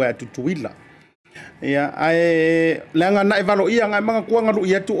ngo matua tutuila Ia ai langa na evalo ia ngai manga kuanga lu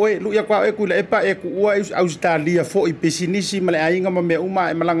ia tu oi lu ia kwa e kula epa e ku ua Australia fo i pesinisi male ainga ma me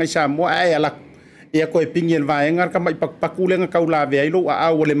uma e malanga Samoa ai ala ia ko e pingel vaenga ka mai pakulenga kaula ve ai lo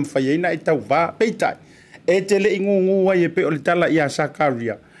a ole mfaina e tau va peita e tele ingungu ai e pe ole tala ia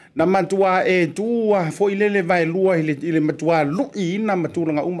Sakaria na matua e tua fo ilele vai lua ile matua lu ina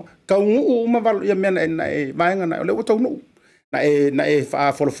matulanga uma ka uma valo ia mena e vaenga na ole o tau no na e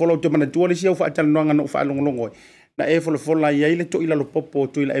fa folo te mana tua le sia fa tal no ngano fa longo na e folo ia ile to ila lo popo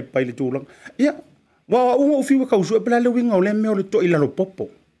to ila e pai le tulang ia wa u fi ka usu e pela le winga ole me ole to ila lo popo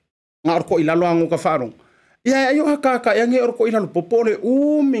ngar ko ila lo ango ka farong ia yo ka ya nge or ko ila lo popo le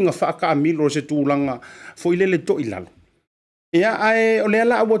minga fa ka milo se tulanga fo ile le to ila lo ia ai ole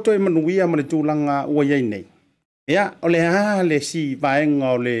ala o to e manuia ma le tulanga o ia nei ia ole le si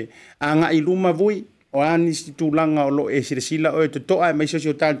vaenga ole anga iluma vui o ani si tulanga o lo e sila o te toa mai so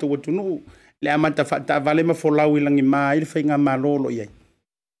tanto o tunu le amata fa ta vale ma folau ilangi mai le fainga malolo ia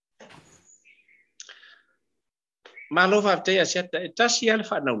malo fa te Asiata tasi al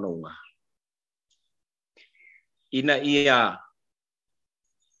fa no ina ia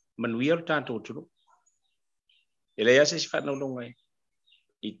manuia tanto o tunu ele ia se fa no ngai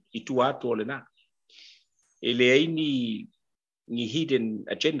i tua to le na ele ai ni hidden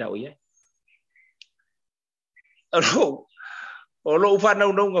agenda o ia Olo ufa na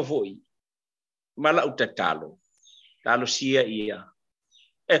nga foi. Mala utatalo. Talo sia ia.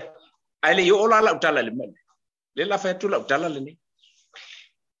 Ale yo ola la utala le mane. Le la fa tu la utala le ni.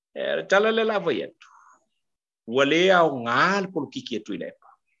 Tala le la va yetu. Wale au ngal por kiki tu ilepa.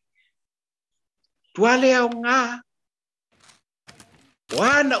 Tuale au nga.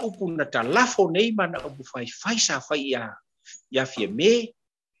 Wana upuna talafo nei mana ubu fai sa fai ya fie me.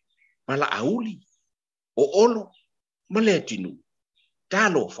 Mala auli. O olo. Male tinu.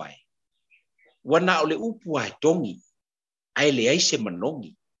 Talo fai. Wana ole upu ai tongi. Ai le ai se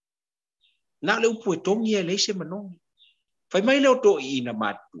manongi. Na le upu e tongi ai le se manongi. Fai mai leo to ina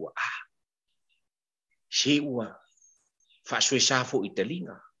matua. Se ua. Fa sue safo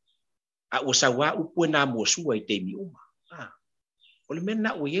italinga. A ua sawa upu e na mua sua i teimi uma. Ole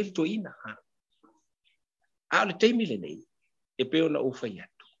mena ua yeli to ina. A ole teimi le nei. E peo na ufa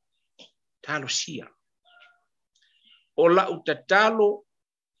yatu. Talo sia. O la utatalo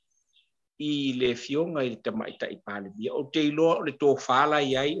i le fionga i tamaita i pale bia o te iloa o le tō whala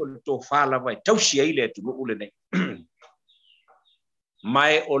iai o le tō whala vai tausi ai le atu ule nei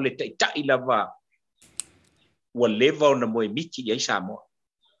mai o le taitai lava ua leva o na moe miki iai Samoa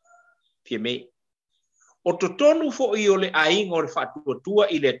pia me o totonu fo i o le ainga o le whatuatua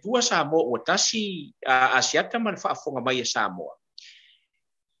i le tua Samoa ua tasi Asiata ma le whaafonga mai e Samoa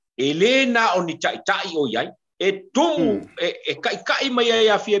e le na o ni taitai o iai e tomu e kai mai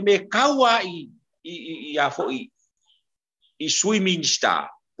ia fie me kaua i a fo i sui minister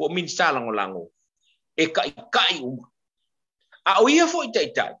po minister lango e kai uma a o ia fo i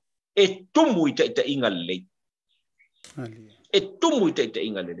taitai e tomu i taitai inga le e tomu i taitai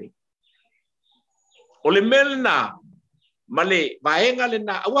inga le o le melna male vaenga le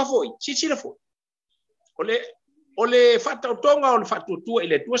na awa fo sisira fo o le fatautonga o le fatutua i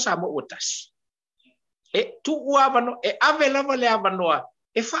le tua Samoa o tasi e tu uavano e ave lava le avanoa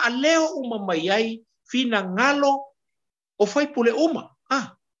e fa leo uma mai ai fina ngalo o fai pule uma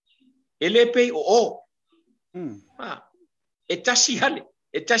e le pei o e tasi hale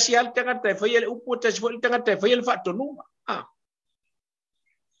tanga te fai le upu tasi fai tanga te fai le fa tonuma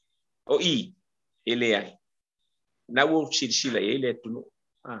o i e le ai na wo silsila e le tunu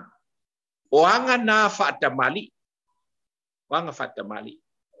o anga na fa tamali wanga fa tamali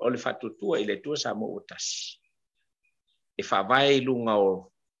o le fatutua i le tua Samoa o tasi. E whawai lunga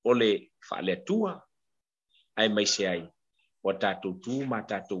o le whaale tua, ai mai se ai, o tātou tū ma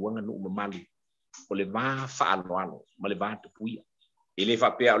tātou wanga nu mamalu, o le wā whaaloalo, ma le wā tupuia. E le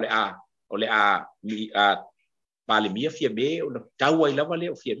whapea o le pale mia fia me, o na tau ai lava le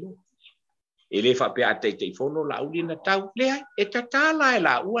o fia me. E le whapea a teitei whono la uli na tau, le ai, e tatala e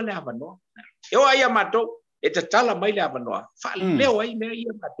la ua le avanoa. E o ai amatou, e te tala mai le avanoa fa leo ai me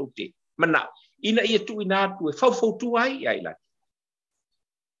ia matote mana ina ia tu ina tu e fau tu ai la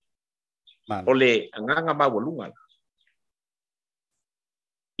ole nganga ma walunga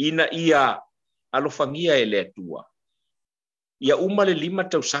ina ia alofangia ele tua ia uma le 5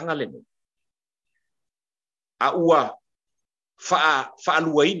 tau sanga le a ua fa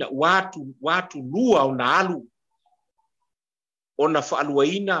aluaina watu lua ona alu ona fa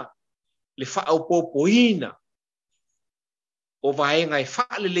aluaina le whaaupopoina o vaenga e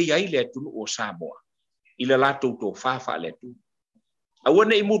whaalele ai le atunu o Samoa. I le latou tō whawha le atu.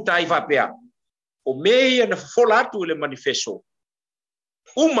 Awana i muta i whapea. o mea na folatu le manifesto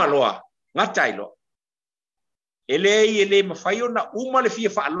umaloa ngatailo ele mafai ona uma le fia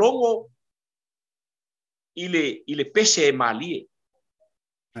faalongo ile pese e malie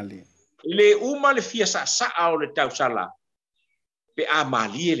ile uma le fia sa o le tausala pe a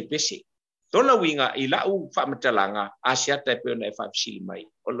malie le pese tona winga ila u fa matalanga asiata pe ona fa fsili mai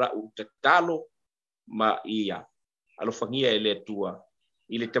ola u tatalo ma ia alo fangia ele tua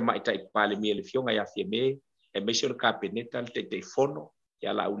ile tama ita pale mi le fionga ya fie me e meso le kapeneta le telefono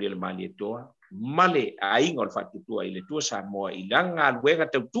ya la uli le mali toa male ainga le fatutua ile tua sa moa ilanga luenga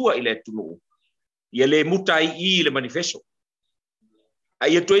tautua ile tunu ia le mutai i le manifesto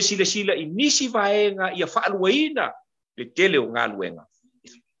ai to sila inisi vaenga ia faaluaina le tele o nga luenga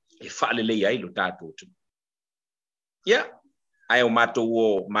e faale le ai lo tatu ia ai o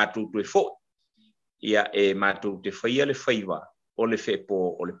mato to fo ia e mato te faia le faiva o le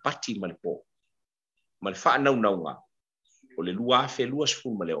fepo o le pati malpo mal fa naunga o le lua fe lua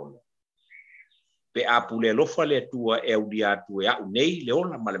sfu maleon pe apule lo fa le tua e udia tu e nei le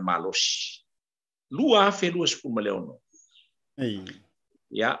ona male malos lua fe lua sfu maleon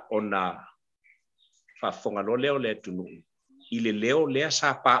ia ona fa fonga lo leo le tunu ile leo le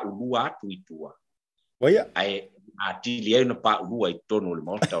sa pa lua tu itua oia ai ati le na pa lua i tonu le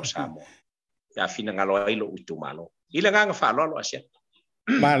monta o samo ya fina ngalo ai lo itu malo ile nga fa lo asia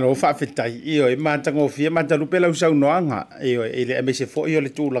malo fa fetai io e matango fia matalu pela usau noanga io ile me se fo io le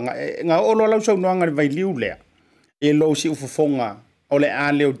tulanga nga olo la usau noanga le vai liu le e lo si ufofonga o le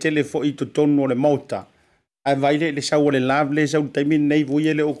ale o telefo i to tonu le mota ai vai le sau le lave le sau taimi nei vui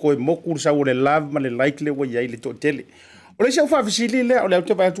ele o ko moku sau le lave ma le like le wa ile to tele o le sau fa fisili le o le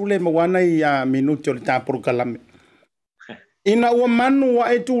te va tu le moana i a minuto le tapor kalame ina ua manu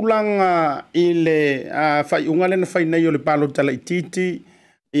wa e tulanga ile fai unga le na fai nei o le palo tala ititi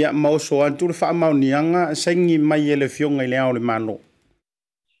ia mauso atu le fa maunianga sengi mai ele fionga ile o le malo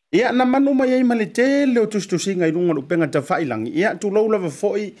ia na manu mai ai male tele o tustusinga i lunga lupenga ta fai langi ia tu lo lava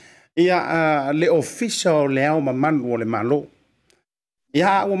foi ia le official le au manu o le malo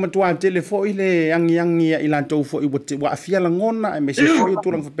ia ua matua tele foi le angi ia ila tau foi wa afia la ngona e me se foi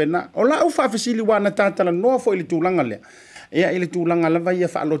tulanga fa pena o la u fa fasili wa na tata no foi le tulanga le ia ile tulanga lava ia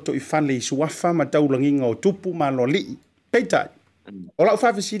fa loto i fale i suafa ma taulanginga o tupu ma lo li peita ola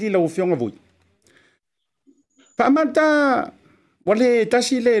fa fisili la ofionga vui fa mata wale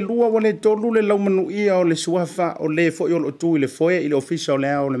tasi le lua wale tolu le laumanu ia o le suafa o le fo yo tu ile foi ile official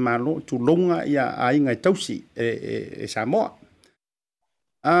le o le malo tulunga ia ainga tausi e Samoa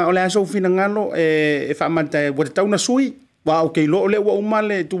o le aso fina ngalo e fa mata wa tauna sui wa o ke lo le wa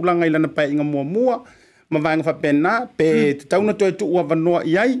umale tulanga ila na pa inga mua ma vanga fa pena pe tauna to tu wa vanoa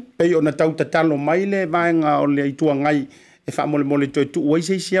iai pe ona tau tatalo mai le vanga o le itua ngai e fa mole to tu wa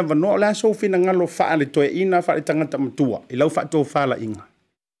se sia vanoa la so fina ngalo fa le to ina fa le tangata matua i lau fa to fa la inga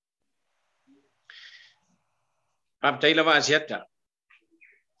am taila va asiata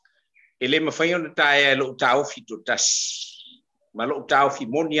ele ma fa yon ta e lo tau fito tas ma lo tau fi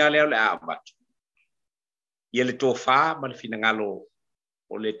monia le abat ele to fa ma fina ngalo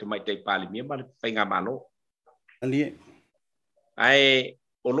o le te mai te pali mia ma le painga malo ali ai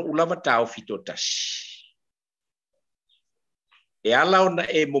o lo ulava tau fitotas e ala ona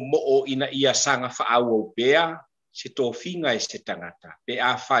e momo o ina ia sanga fa au pea se to finga e se tangata pe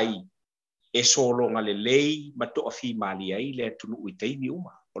a fai e solo ngale lei ma to fi mali ai le tunu uitei ni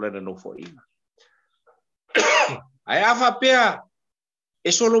uma o le no fo ina ai afa pea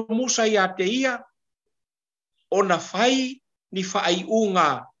e solo musa ia te ia ona fai ni fai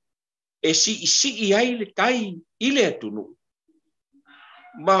unga e si ai le tai ile tunu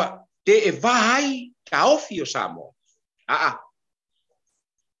ma te e vai ka ofio samo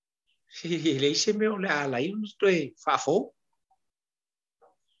le se me ole ala i sto e fa fo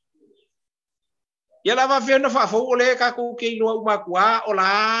ya la va fena fa fo ole ka ku ke lo ma kwa ola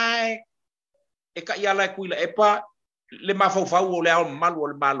e ka ya la ku la epa le ma fo fa ole al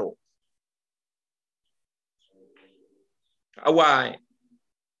malo awai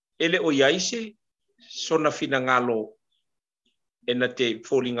ele o yaise sona fina ngalo ena te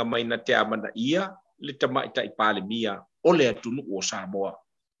folinga mai na te amana ia le tama ita ipale mia ole atunu o Samoa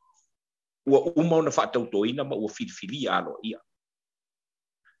ua uma ona fa tautoina ma ua filfili alo ia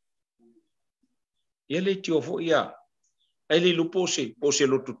ele tio fo ia ele lu pose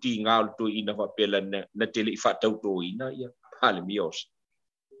lo tuti ngal to ina va pela na tele fa tautoina ia pale mios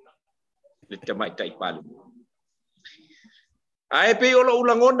le tama ita ipale ai pe ola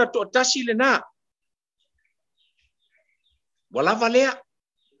ulangona to tasi le na wala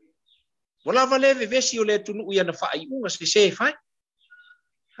vale ve vesi ole tunu ia na fa ai unga se fai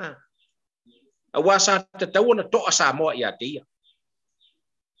awasa te tau na to asa mo ia te ia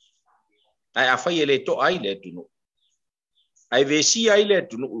ai afai ele to ai le tunu ai vesi ai le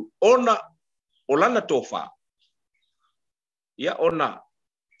tunu ona olana tofa ia ona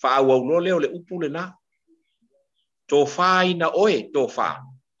fa au no le upule na tofa ina oe tofa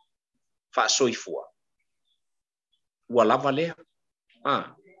fa soifua wala vale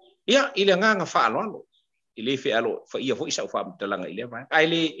ia ile nganga fa alo ile fe alo fa ia fo isa fa talanga ile vai ai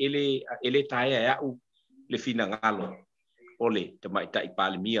ele taia ya u le fina ngalo ole te mai tai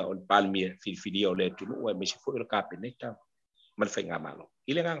palmia o palmia filfilia ole tunu o me se fo le kapeneta mal fa ngamalo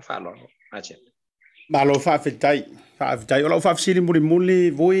ile nganga fa alo ache malo fa fitai ola fa fsili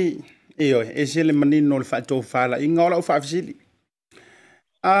muli voi io esele manino le fa to fala inga ola fa fsili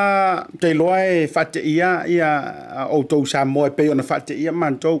te loe fate ia o to sa mo pe ona fate ia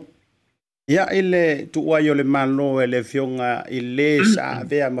manto ia ile tu wa yo le malo ele fionga ile sa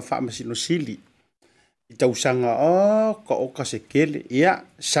vea ma fa masino sili tausanga ko ka sekele ia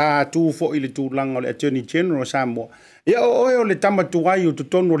sa tu fo ile tu langa le attorney general sa mo ia o le tamatu ai o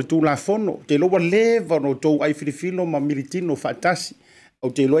tono le tu la fono te lo leva no to ai filifilo ma militino fatasi o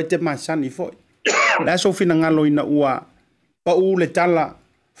te lo te masani fo la so fina ngalo ina ua pa u le tala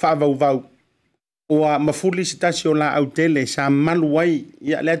fa vau o mafuli sitasi o la au tele sa maluai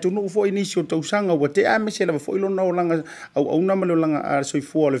ia le tunu fo inisio tausanga o te ame se la fo ilo no langa au na malo langa a so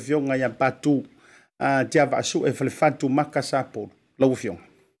fo le fionga ia patu te ava su e fale fatu makasapo lau fionga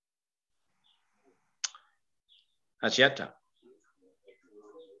Asiata.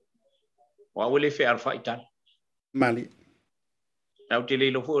 Wa wele fe alfa itan. Mali. Tau te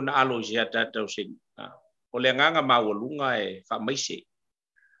leilo fu na alo Asiata tau sin. O le nganga mawalunga e fa maise.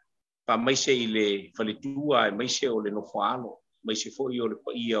 Fa maise ile falitua e maise o le no falo. Maise fo i o le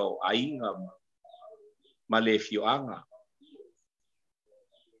pa ia o ainga ma le fioanga.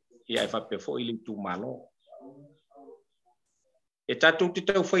 Ia e fa pe fo ile tu malo. E tatu te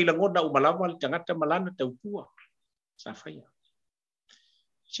tau faila ngona o malama le tangata malana tau tua. Sa faia.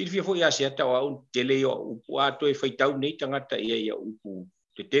 Silvia fo ia Asiata o un tele o upu ato e faitau nei tangata ia upu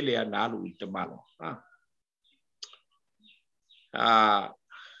te tele ana alu i te malo.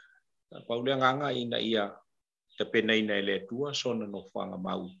 Paule nganga ina ia te pena ina ele tua sona no fanga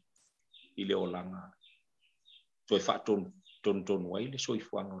mau i le olanga. Toi fa ton wai le soi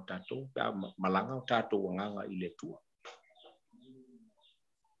fuanga o tato malanga o tato nganga i le tua.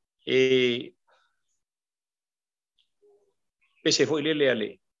 Pese fo ile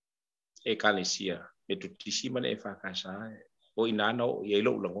le e kalesia e tutisima le fa kasa o inana o ye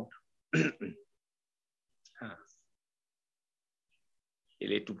lo lango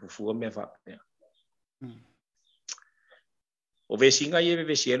ele tu fu me fa o vesinga ye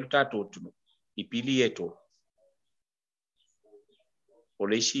vesielo tato tu i pili eto o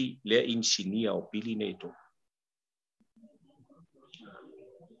lesi le insinia o pili neto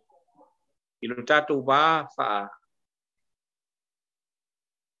ilo tato va fa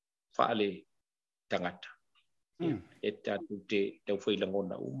le tangata e tatu te tau faila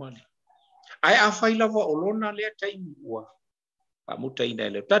ngona umale ai a faila wa olona le tai ua pa muta ina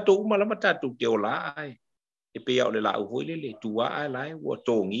le tatu umala ma tatu te ola ai e pe ya le la u le tua ai lai wa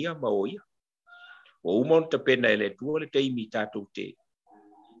tongia ma oia o umon te pena le tua le tai mi tatu te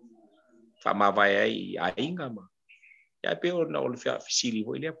fa ma vai ai ainga ma ya pe ona o le fisili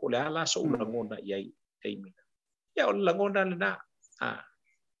ho le po le ala so una ngona ai tai mi ya o la ngona le na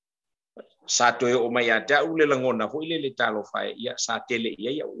Sato e o mai ata ule langona ho ile le talo fai ia sa tele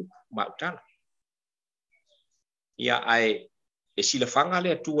ia u mautala ia ai e sila fanga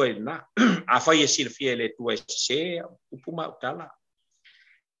le tua na a fai e sila fie le tua se upu mautala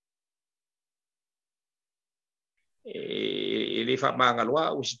e le fa manga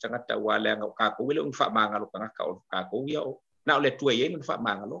loa u si tangata wa le nga ka ko ile un fa manga lo ka o ka ko ia na le tua ia un fa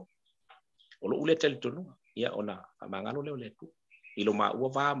manga lo o lo ule tele tonu ia ona fa manga lo le tu ilo ma u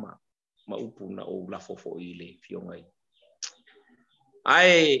va ma upu na o la fofo ile fionga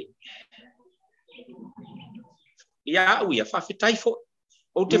ai ia uia fa fitai fo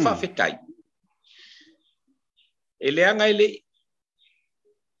o te fa fitai ele anga ele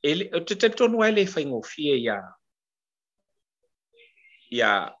o te tonu ele fa ngofie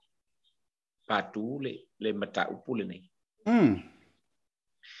ia patu le mata upu le nei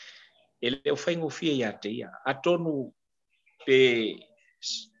ele o fa ngofie ia te ia atonu pe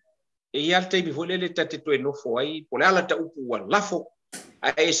e ia te mi volele tate to enofo ai pole ala ta upu wa lafo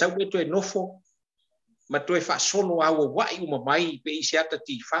ai sa to enofo ma to e fa solo a wa i uma mai pe Asiata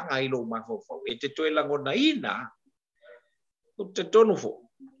ti fanga i lo ma fo e te to la ngona ina o te tonu fo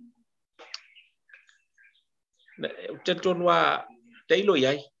o te tonu a te ilo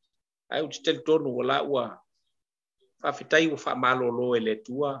iai ai o te tonu wala ua fa fitai o fa malolo ele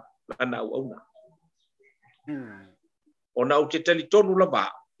tua lana au ona o te tali tonu la ba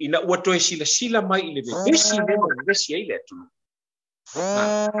ina ua toe sila mai ile vesi le vesi ile tu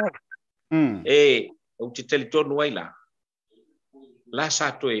o te tali tonu ai la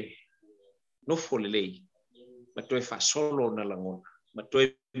sa toe no folelei ma toe fa solo na langona ma toe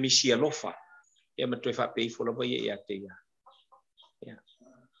misi alofa e ma toe fa pei fola ba ia te ya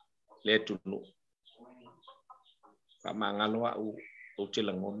le tu no fa mangalo o te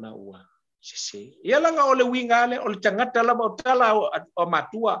langona ua se ia langa o le winga le o le tangata la o tala o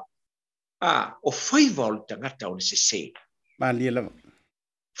matua o faiva o le tangata o le se Malia la.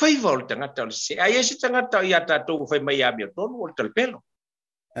 Faiva o le tangata o le se ai ese tangata ia tatou fai mai a mio tonu o le talpelo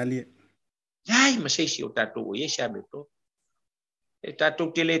Alia. ai ma sei si o tatou o ia mio tonu e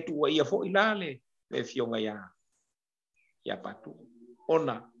tatou te le tu ia fo ilale le fionga ia patu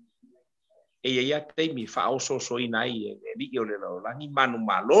ona e ia teimi fa o so ina i e li o le langi manu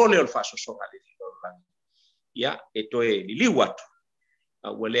malo le o fa so ngale o langi ia e toe li liwatu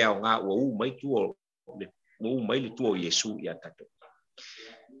a wele o nga o mai tu o mai le tu o Yesu ia tatou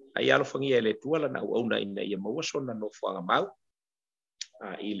ai alo fangi ele tu ala na o na ina ia mau so na no fanga mau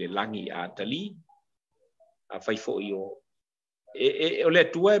i le langi a tali a fai fo io e o le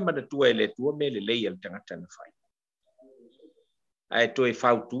tua e mana tua e le tua me le lei al tangata na fai ai toe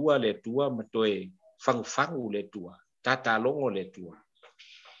fau tua le tua ma toe fangu le tua tata longo le tua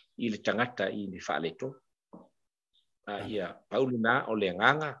i le tangata i le fa le to ia paulina o le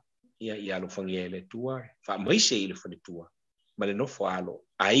nganga ia lo fangi le tua fa mai se i le fa le tua ma le no fo alo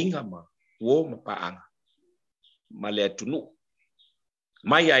ainga ma wo ma paanga ma le tunu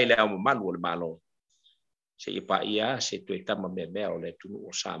mai ai le au malu o le malo se ipa ia se toe tama me o le tunu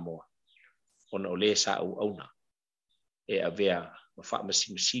o Samoa ona o le sa au na e avea ma fa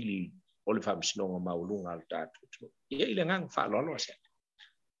masili o le fa masinonga maulunga al tatu ia ile ngang fa lolo se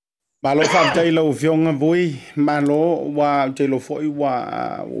Malo fa tai lo fionga vui malo wa te lo foi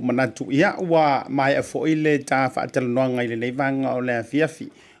wa o manatu ia wa mai a foi le ta fa tel no ngai le vanga o le fiafi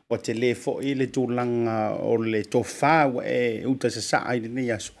o te le foi le tulanga o le tofa e uta se sa ai ni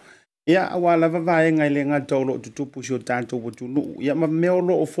yaso ia wa la va ngai le nga tolo tutupu si o tanto o tunu ia ma me o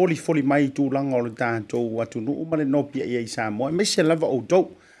lo o foli mai tulanga o le tanto o tunu ma le no pia ia sa mo me se lava o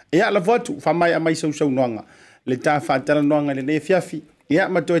do ia la votu fa mai a mai so noanga le ta fa tel no ngai le fiafi ia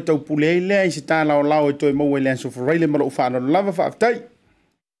ma toe tau pulei lea i se tāla o lao e toe mau e lean sofareile ma loo whaana lava whaaftai.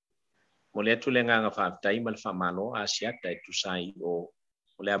 mo le tu le nganga fa tai mal fa malo Asiata e tu sai o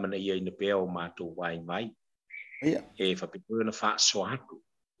le amana ia ina pe o mato wai mai Ia. E fa pitu na fa so atu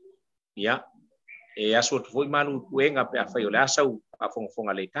ia e aso tu foi malu kuenga pe fa yo le asau a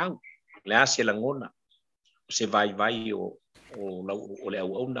fonga le tau le ase la ngona se vai o le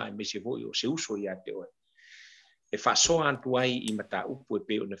au na me se voi o se uso ia te o e fa so antu ai i mata upu e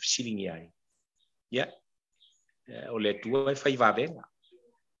pe o na fisilingi ai ia o le tua e fai va venga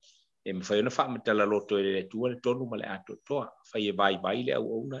e me fai na fa mata la loto e le tua le tonu ma le ato toa fai e vai le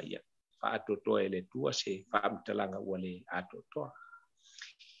au na ia fa ato toa e le tua se fa mata langa ua le ato toa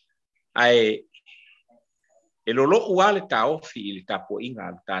ai e lolo ua le ta ofi i le tapo inga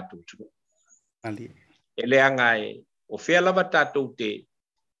al tato tuno Ali. e le anga e o fea lava tato te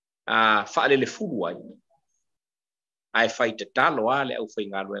fa le fulu ai ai fai te talo ale au fai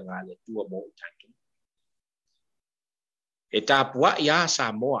ngale tua mo tato e tapua ia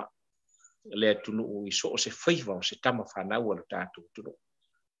Samoa le tunu i so se faiva o se tama whanau ala tato tunu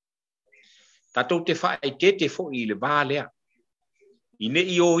tato te fa ai te fo i le valea ine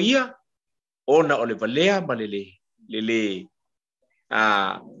i o ia ona o le valea ma le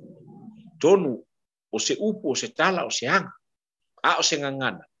tonu o se upu o se tala o se anga o se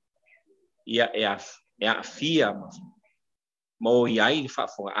ngangana ia e a fia ma o iai le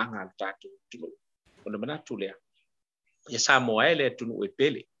whaafonga anga al tato tunu ona manatu lea ia Samoa ele tunu e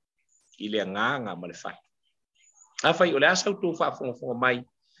pele i le nganga ma le fatu afai o le asa tu whaafonga mai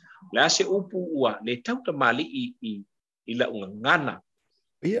le ase upu ua le tauta mali i la ngana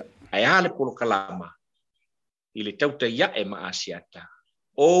Ia. ai ale polo kalama i le tauta ia e ma Asiata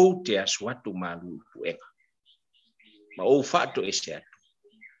o te asuatu malu puenga ma o fatu e se atu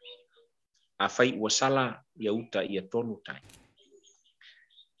afai ua sala ia uta ia tonu tai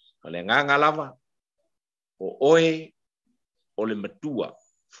o le nganga lava o oe o le matua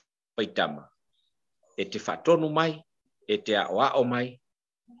paitama e te fatonu mai e te o mai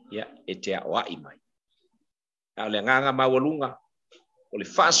ia e te i mai o le nganga mawalunga o le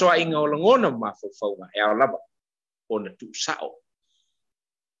fasoa inga o langona mafaufaunga e ao lava o na tu sao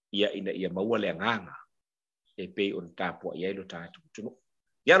ia ina ia maua le nganga e pe on tapua ia ilo tatu tunu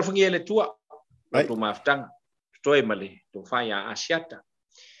ia lo fangia le tua lo tu maftang toi male tu fa ya Asiata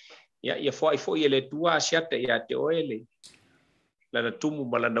ia fo le tua Asiata ia te oele la na tumu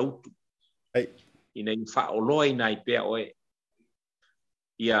mala na utu ina fa oloi nai pe oe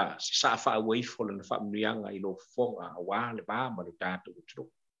ia sa fa wei fo na fa mnianga i lo fonga wa le ba ma le tatu tru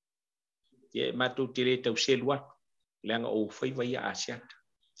ye matu tire tau selwa lenga o fai vai Asiata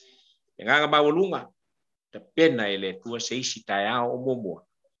nga ba wolunga te pena ele tua seisi taia o momo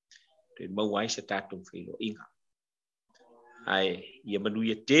te mau ai se tatu filo inga ai ia manu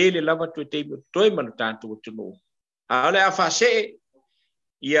ia tele lava tu te toi manu tatu tunu ale a fa se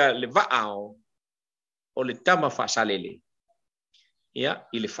ia le vaao o le tama fa salele ia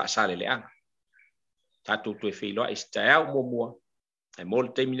ile fa salele ang tatu tu filo ai taia o momo ai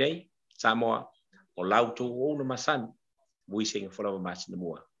mol te minei samoa o lautu o na masan Vui Seigafolava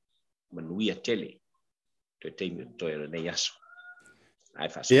Masinamua manu ia tele te toi nei aso ai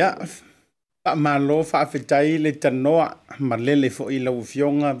fa ia malo fa fetai le tanoa malele fo i lau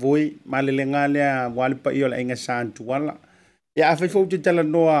fionga voi malele ngale wale pa io la inga santu wala ia fa fo te tala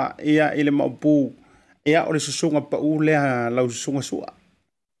noa ia ile mapu ia o le susunga pa u le lau susunga sua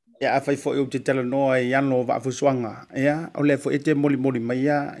ia fa fo te tala noa ia no va fo suanga ia o le fo ete moli mai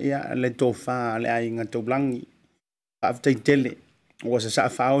ia le tofa le ainga to blangi fa fetai tele o sa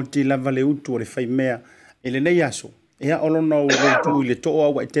fa o ti lava le utu le fai mea ile nei aso ia olono tu le to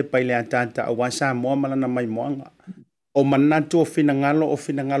wa te paile atata o wasa mo malana mai moanga o manatu o fina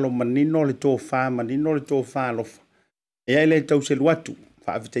ngalo manino le to fa lo ia le tau se luatu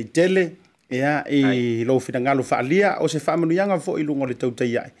fa avite tele ia i lo fina ngalo fa lia o se fa manu yanga fo i lungo le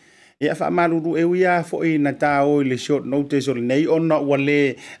Tautai ai ia fa malulu e ia fo i na ta o le short notice o nei ona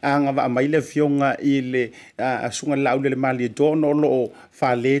wale anga va mai le fionga i le sunga lau le mali do no lo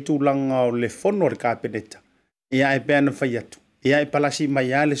fa le tu langa o le fono le kapeneta ia e pena fai atu ia e palasi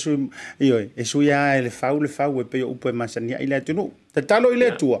mai ale su io e su ia le fau e pe o pe masania ile tunu te talo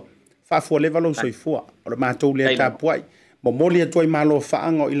ile tua fa fo le valo soi fo o ma to le ta puai mo moli atu i malo fa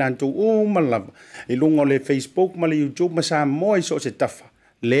anga i lanto o malava i lungo le Facebook ma le YouTube ma sa mo i so se tafa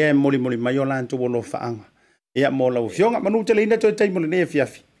le moli mai o lanto lo fa anga ia mo la fionga manu te le ina to te mo le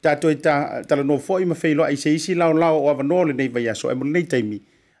fiafi ta to ta tala no fo i ma feilo ai se isi lao o avano le nei vai aso e mo nei taimi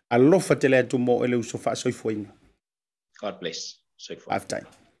alofa te le tu mo ele uso fa soi fo God bless. Lifetime.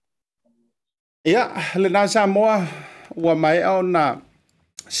 Ia, le nasa moa ua mai au na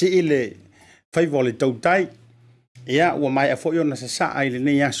si ile faivo le Tautai. Ia, ua mai a fo i na sa ai le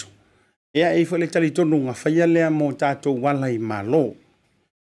nei aso. Ia, e fo le tali tonu nga faia lea mo tatou wala i malo.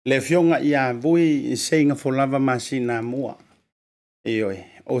 Le fionga ia Vui Seigafolava Masinamua. Ioi,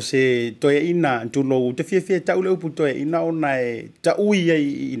 o se toe ina tulo te fie tau le upu toe ina o na e ta ui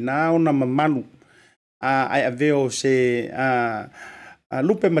ai ina o na mamalu. Ai aveo se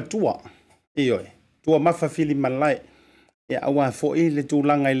lupe matua ioi tua mafa fili malai ia awa fo i le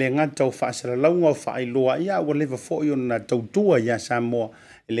tūlanga i le ngata o whaasara launga o whaailoa ia awa lewa fo i o na tautua ia Samoa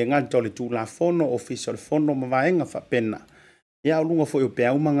i le ngata o le tūla fono o fisa le fono mawaenga whapena ia o lunga fo i o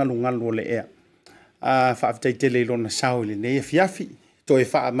pea umangalu o le ea whaafitai tele i lona sao i le ne fiafi to e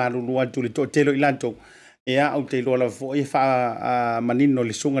wha malulua tu le to telo i lanto ia au te loa la fo e fa manino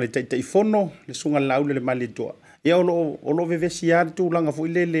le sunga le tai fono le sunga lau le mali toa ia o lo vevesi ia tu langa fo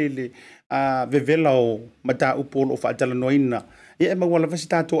le vevela o mata upolo fa tala noina ia ma wala vesi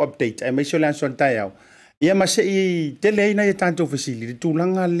tato update e mai so lan son tai au ia ma se i tele ina ia tanto facility tu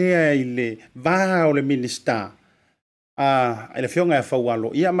langa le ile va o le minister ele fionga e fa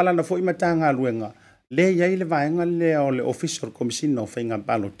walo ia malana fo i matanga luenga le ia ile vaenga le o le official commission of finga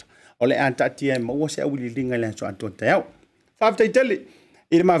ballot o le anta tia ma o se awili linga le so ato tau fa tele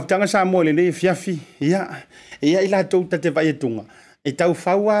i ma tanga sa mo le fiafi ia ila to te vai tunga e tau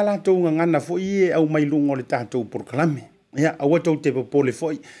faua la to ngana fo i au mai lungo le tato proclame ia au to te popole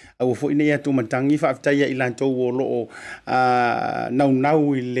foi au fo ina ia tu matangi fa ia ila to o lo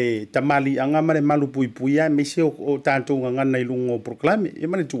nau ile tamali anga mare malu pui ia me se o tato ngana i lungo proclame e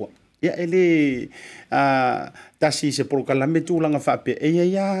mane tua ia ele tasi se proclame tu langa fa pe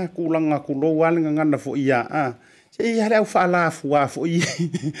ia kulanga kulo wala ngana fo ia se ia le fa la fo i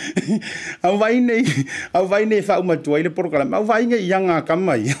au vai nei fa uma tu ile proclame au vai ngai yanga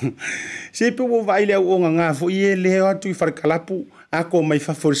kamai se pe wo vai le o nga fo i le atu i farkalapu ako mai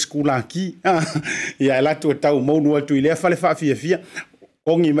fa for school aqui ia la tu tau mo no tu ile fa le fa fia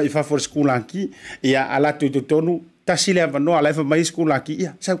ongi mai fa for school aqui ia ala tu tonu tasi le no ala fa mai school aqui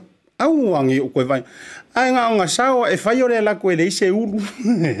ia sa au angi o koe vai ai nga sao e fai ore la koe le se ulu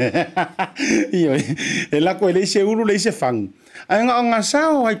io e la koe le se ulu le se fang ai nga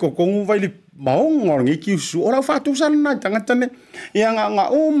sao ai ko kongu vai maongo ngi kiusu ora fatu sana tangata ne ia nga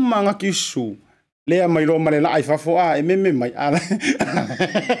nga kiusu lea mai ro male la ai fafo e meme mai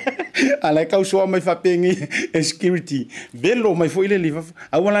ala ka uso mai fa pengi security velo mai foi le liva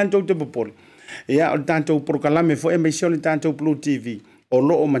awala nto te popol ia o tanto proclame foi mai Sione tanto BLU TV o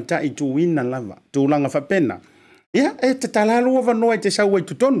lo o mata i tu wina lava tu langa fa pena ia e te talalu va no te sa wai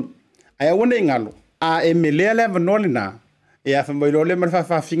tuton ai wona ngalo a e mele le va no na ia fa mai lo le mar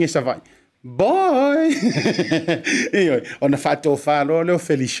fa finge sa vai boy io ona fatto falo le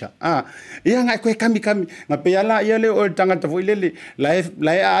felicia ia nga ko kami nga pe ala ia le o tangata foi le la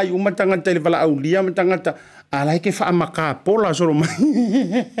ai uma tangata le vala aulia tangata ala ke fa maka pola solo mai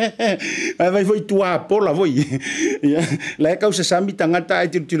vai foi tua pola voi ia la ka usa sami tangata ai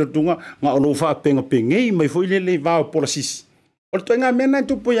tiro tunga nga o fa penga mai foi le va pola sis o to nga mena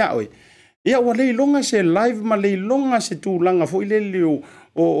tu po ya oi ia wa le longa se live ma le longa se tu langa foi le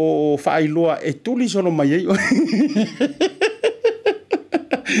o failoa e tuli solo mai ai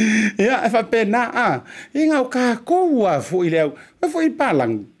ia fa pena inga o ka koa foi le foi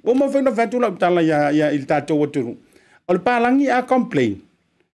palang o mo foi no vetula tala ya il tato woturu o palang ia complain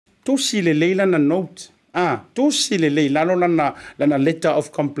tu si le leila na note tu si le leila lo na letter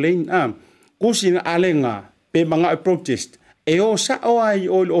of complaint ku si alenga pe manga protest e o sa o ai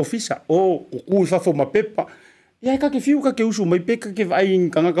o officer o ku fa fo ma pepa ia ka ke fiu ka ke usu mai peka ke vai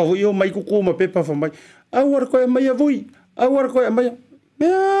kanga ka ho mai ku ma pepa fa mai awar ko mai voi awar ko mai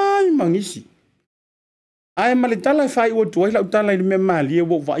ai mangisi ai malitala fai o tu ai la utala ni me mali e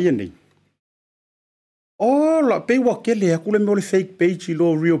wo vai nei la pe wa ke le ku le me le fake page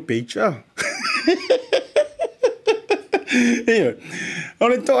lo real page ia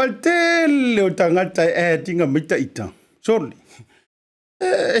ole to al tele o tangata e tinga mita ita sorry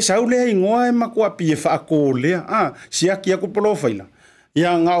e saule ai ngoa e makua pie fa ko le sia kia ko profile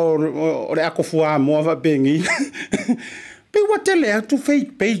ia nga o le ako fua mo va bengi pe watele tu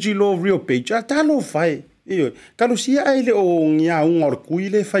fake page lo real page ta lo fai io kalo sia ai le o nya un or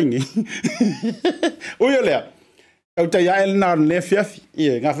kuile faingi o yo le Tautai el na le fiafi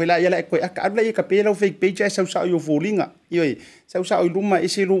nga fela ia le ko aka le ka pe lo fake page sa yo folinga io sa luma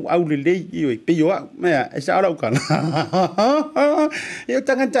ese lu au le io pe yo me sa ora ukana io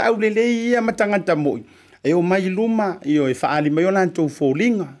tangata au le ia matangata mo o mai luma io fa ali mai ona to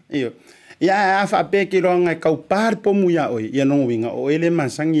folinga io ia fa pe ki ronga ka par po muia oi ia no winga o ele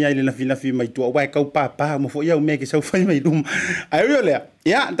mansangi ia le na fila fi mai to wa ka pa mo fo ia o me ke sa fa mai luma ai yo le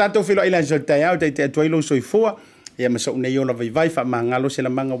ia tanto filo ila jota ia te to ilo so fo ia maso nei ola vai fa mangalo se la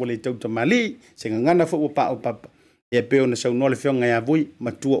manga wole tau tamali se ngana fo pa o papa ia pe ona sau no le fionga ia vui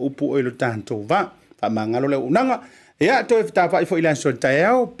matua upu o lo tanto va fa mangalo le unanga ia to ta pa fo ila so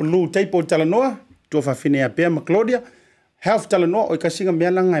taeo BLU taipo talanoa to fa fine pe ma Claudia health talanoa o ka singa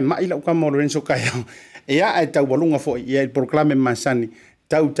mela ngai mai la ka mo Lorenzo kaya ia ai tau walunga fo ia proclame masani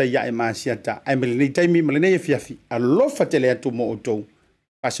Tautai ia e Asiata ai mele nei taimi mele nei fiafi a lo fa tele atu mo o tou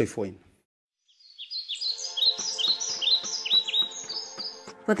pasoi foi.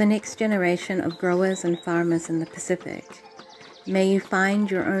 For the next generation of growers and farmers in the Pacific, may you find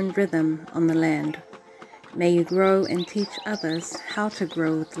your own rhythm on the land. May you grow and teach others how to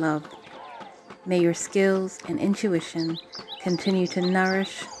grow with love. May your skills and intuition continue to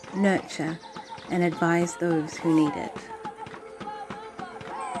nourish, nurture, and advise those who need it.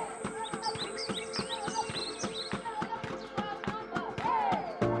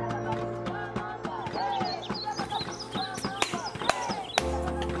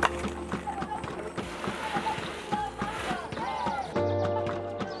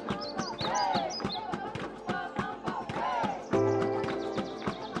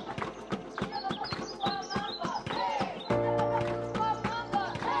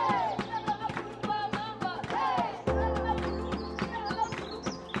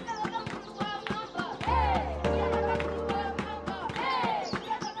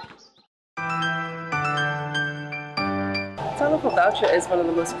 Seigafolava voucher is one of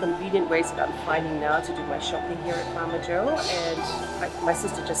the most convenient ways that I'm finding now to do my shopping here at Farmer Joe, and my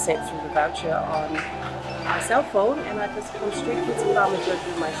sister just sent through the voucher on my cell phone, and I just come straight to Farmer Joe to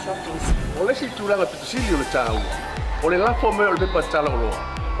do my shopping. Ole si tulanga pitusili ole tau. Ole lafo me ole pepa tala oloa.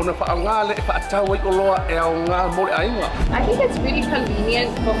 Ona fa ngale fa tau i oloa e au nga mo ainga. I think it's really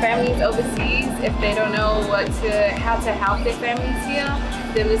convenient for families overseas if they don't know how to help their families here.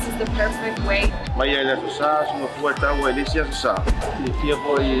 Then this is the perfect way. Mai ele sa so fo tau ele sia sa. Ni fia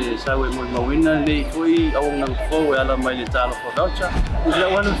foi sa we mo mawina ni foi au nang fo ala mai le talo for voucher. Ila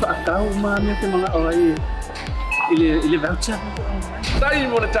wana fa tau ma me te mga oi. Ile voucher. Tai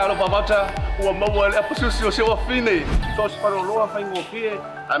mo le talo voucher ua mau le apususi o se wa fine. So se paro loa fai ngokie,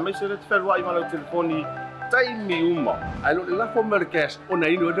 a me se le ferwa I malo telefoni. Tai mi uma. Ai lo la fo merkes ona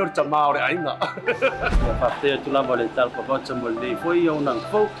ino do tamao le ainga. Pa te tu la vale tal voucher mo le foi o nang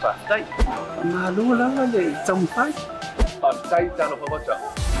fo pa tai. Ma lu la le tampai. Pa tai talo voucher.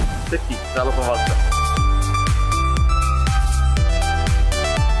 Teki talo voucher.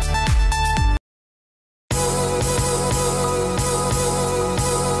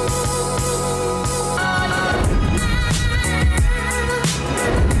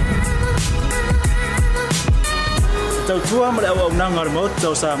 Tautua ma le au nanga mo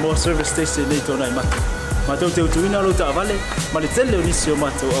tau sa mo service station nei tona I mata. Ma tau te utuina lo ta vale, ma le tele o nisi o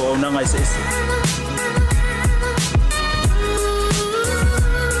mata au nanga ese ese.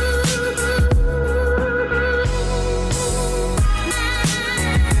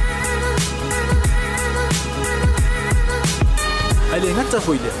 Ai le ngata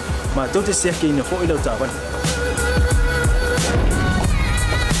foi le, ma tau te sia ke ina fo ila ta vale.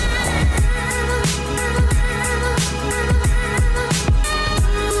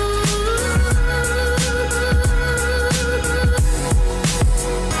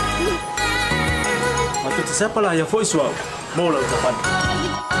 Siapa lah yang voice wow, mau lah ucapan.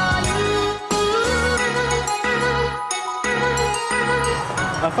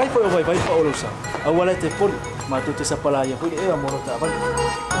 Apa itu yang baik pak ulusa? Awalnya telepon, matu tu siapa lah yang voice mau lah ucapan.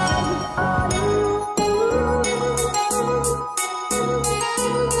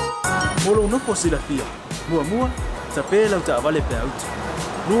 Mulu no posilah dia, mua, tapi lah ucapan le peaut.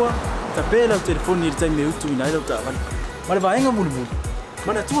 Mua, tapi lah telefon ni time me utu ina lah ucapan. Malah bayang mulu.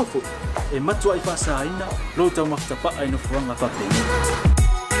 Mana tua fo e matua I fasa ina lo tau maftapa ai no fuanga fa pe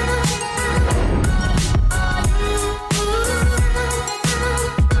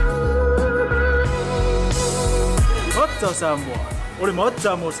Hota Samoa ore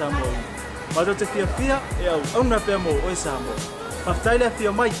mota mo Samoa ma do te fia e au na pe mo o Samoa maftaila fia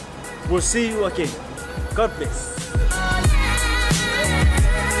mai we'll see you again God bless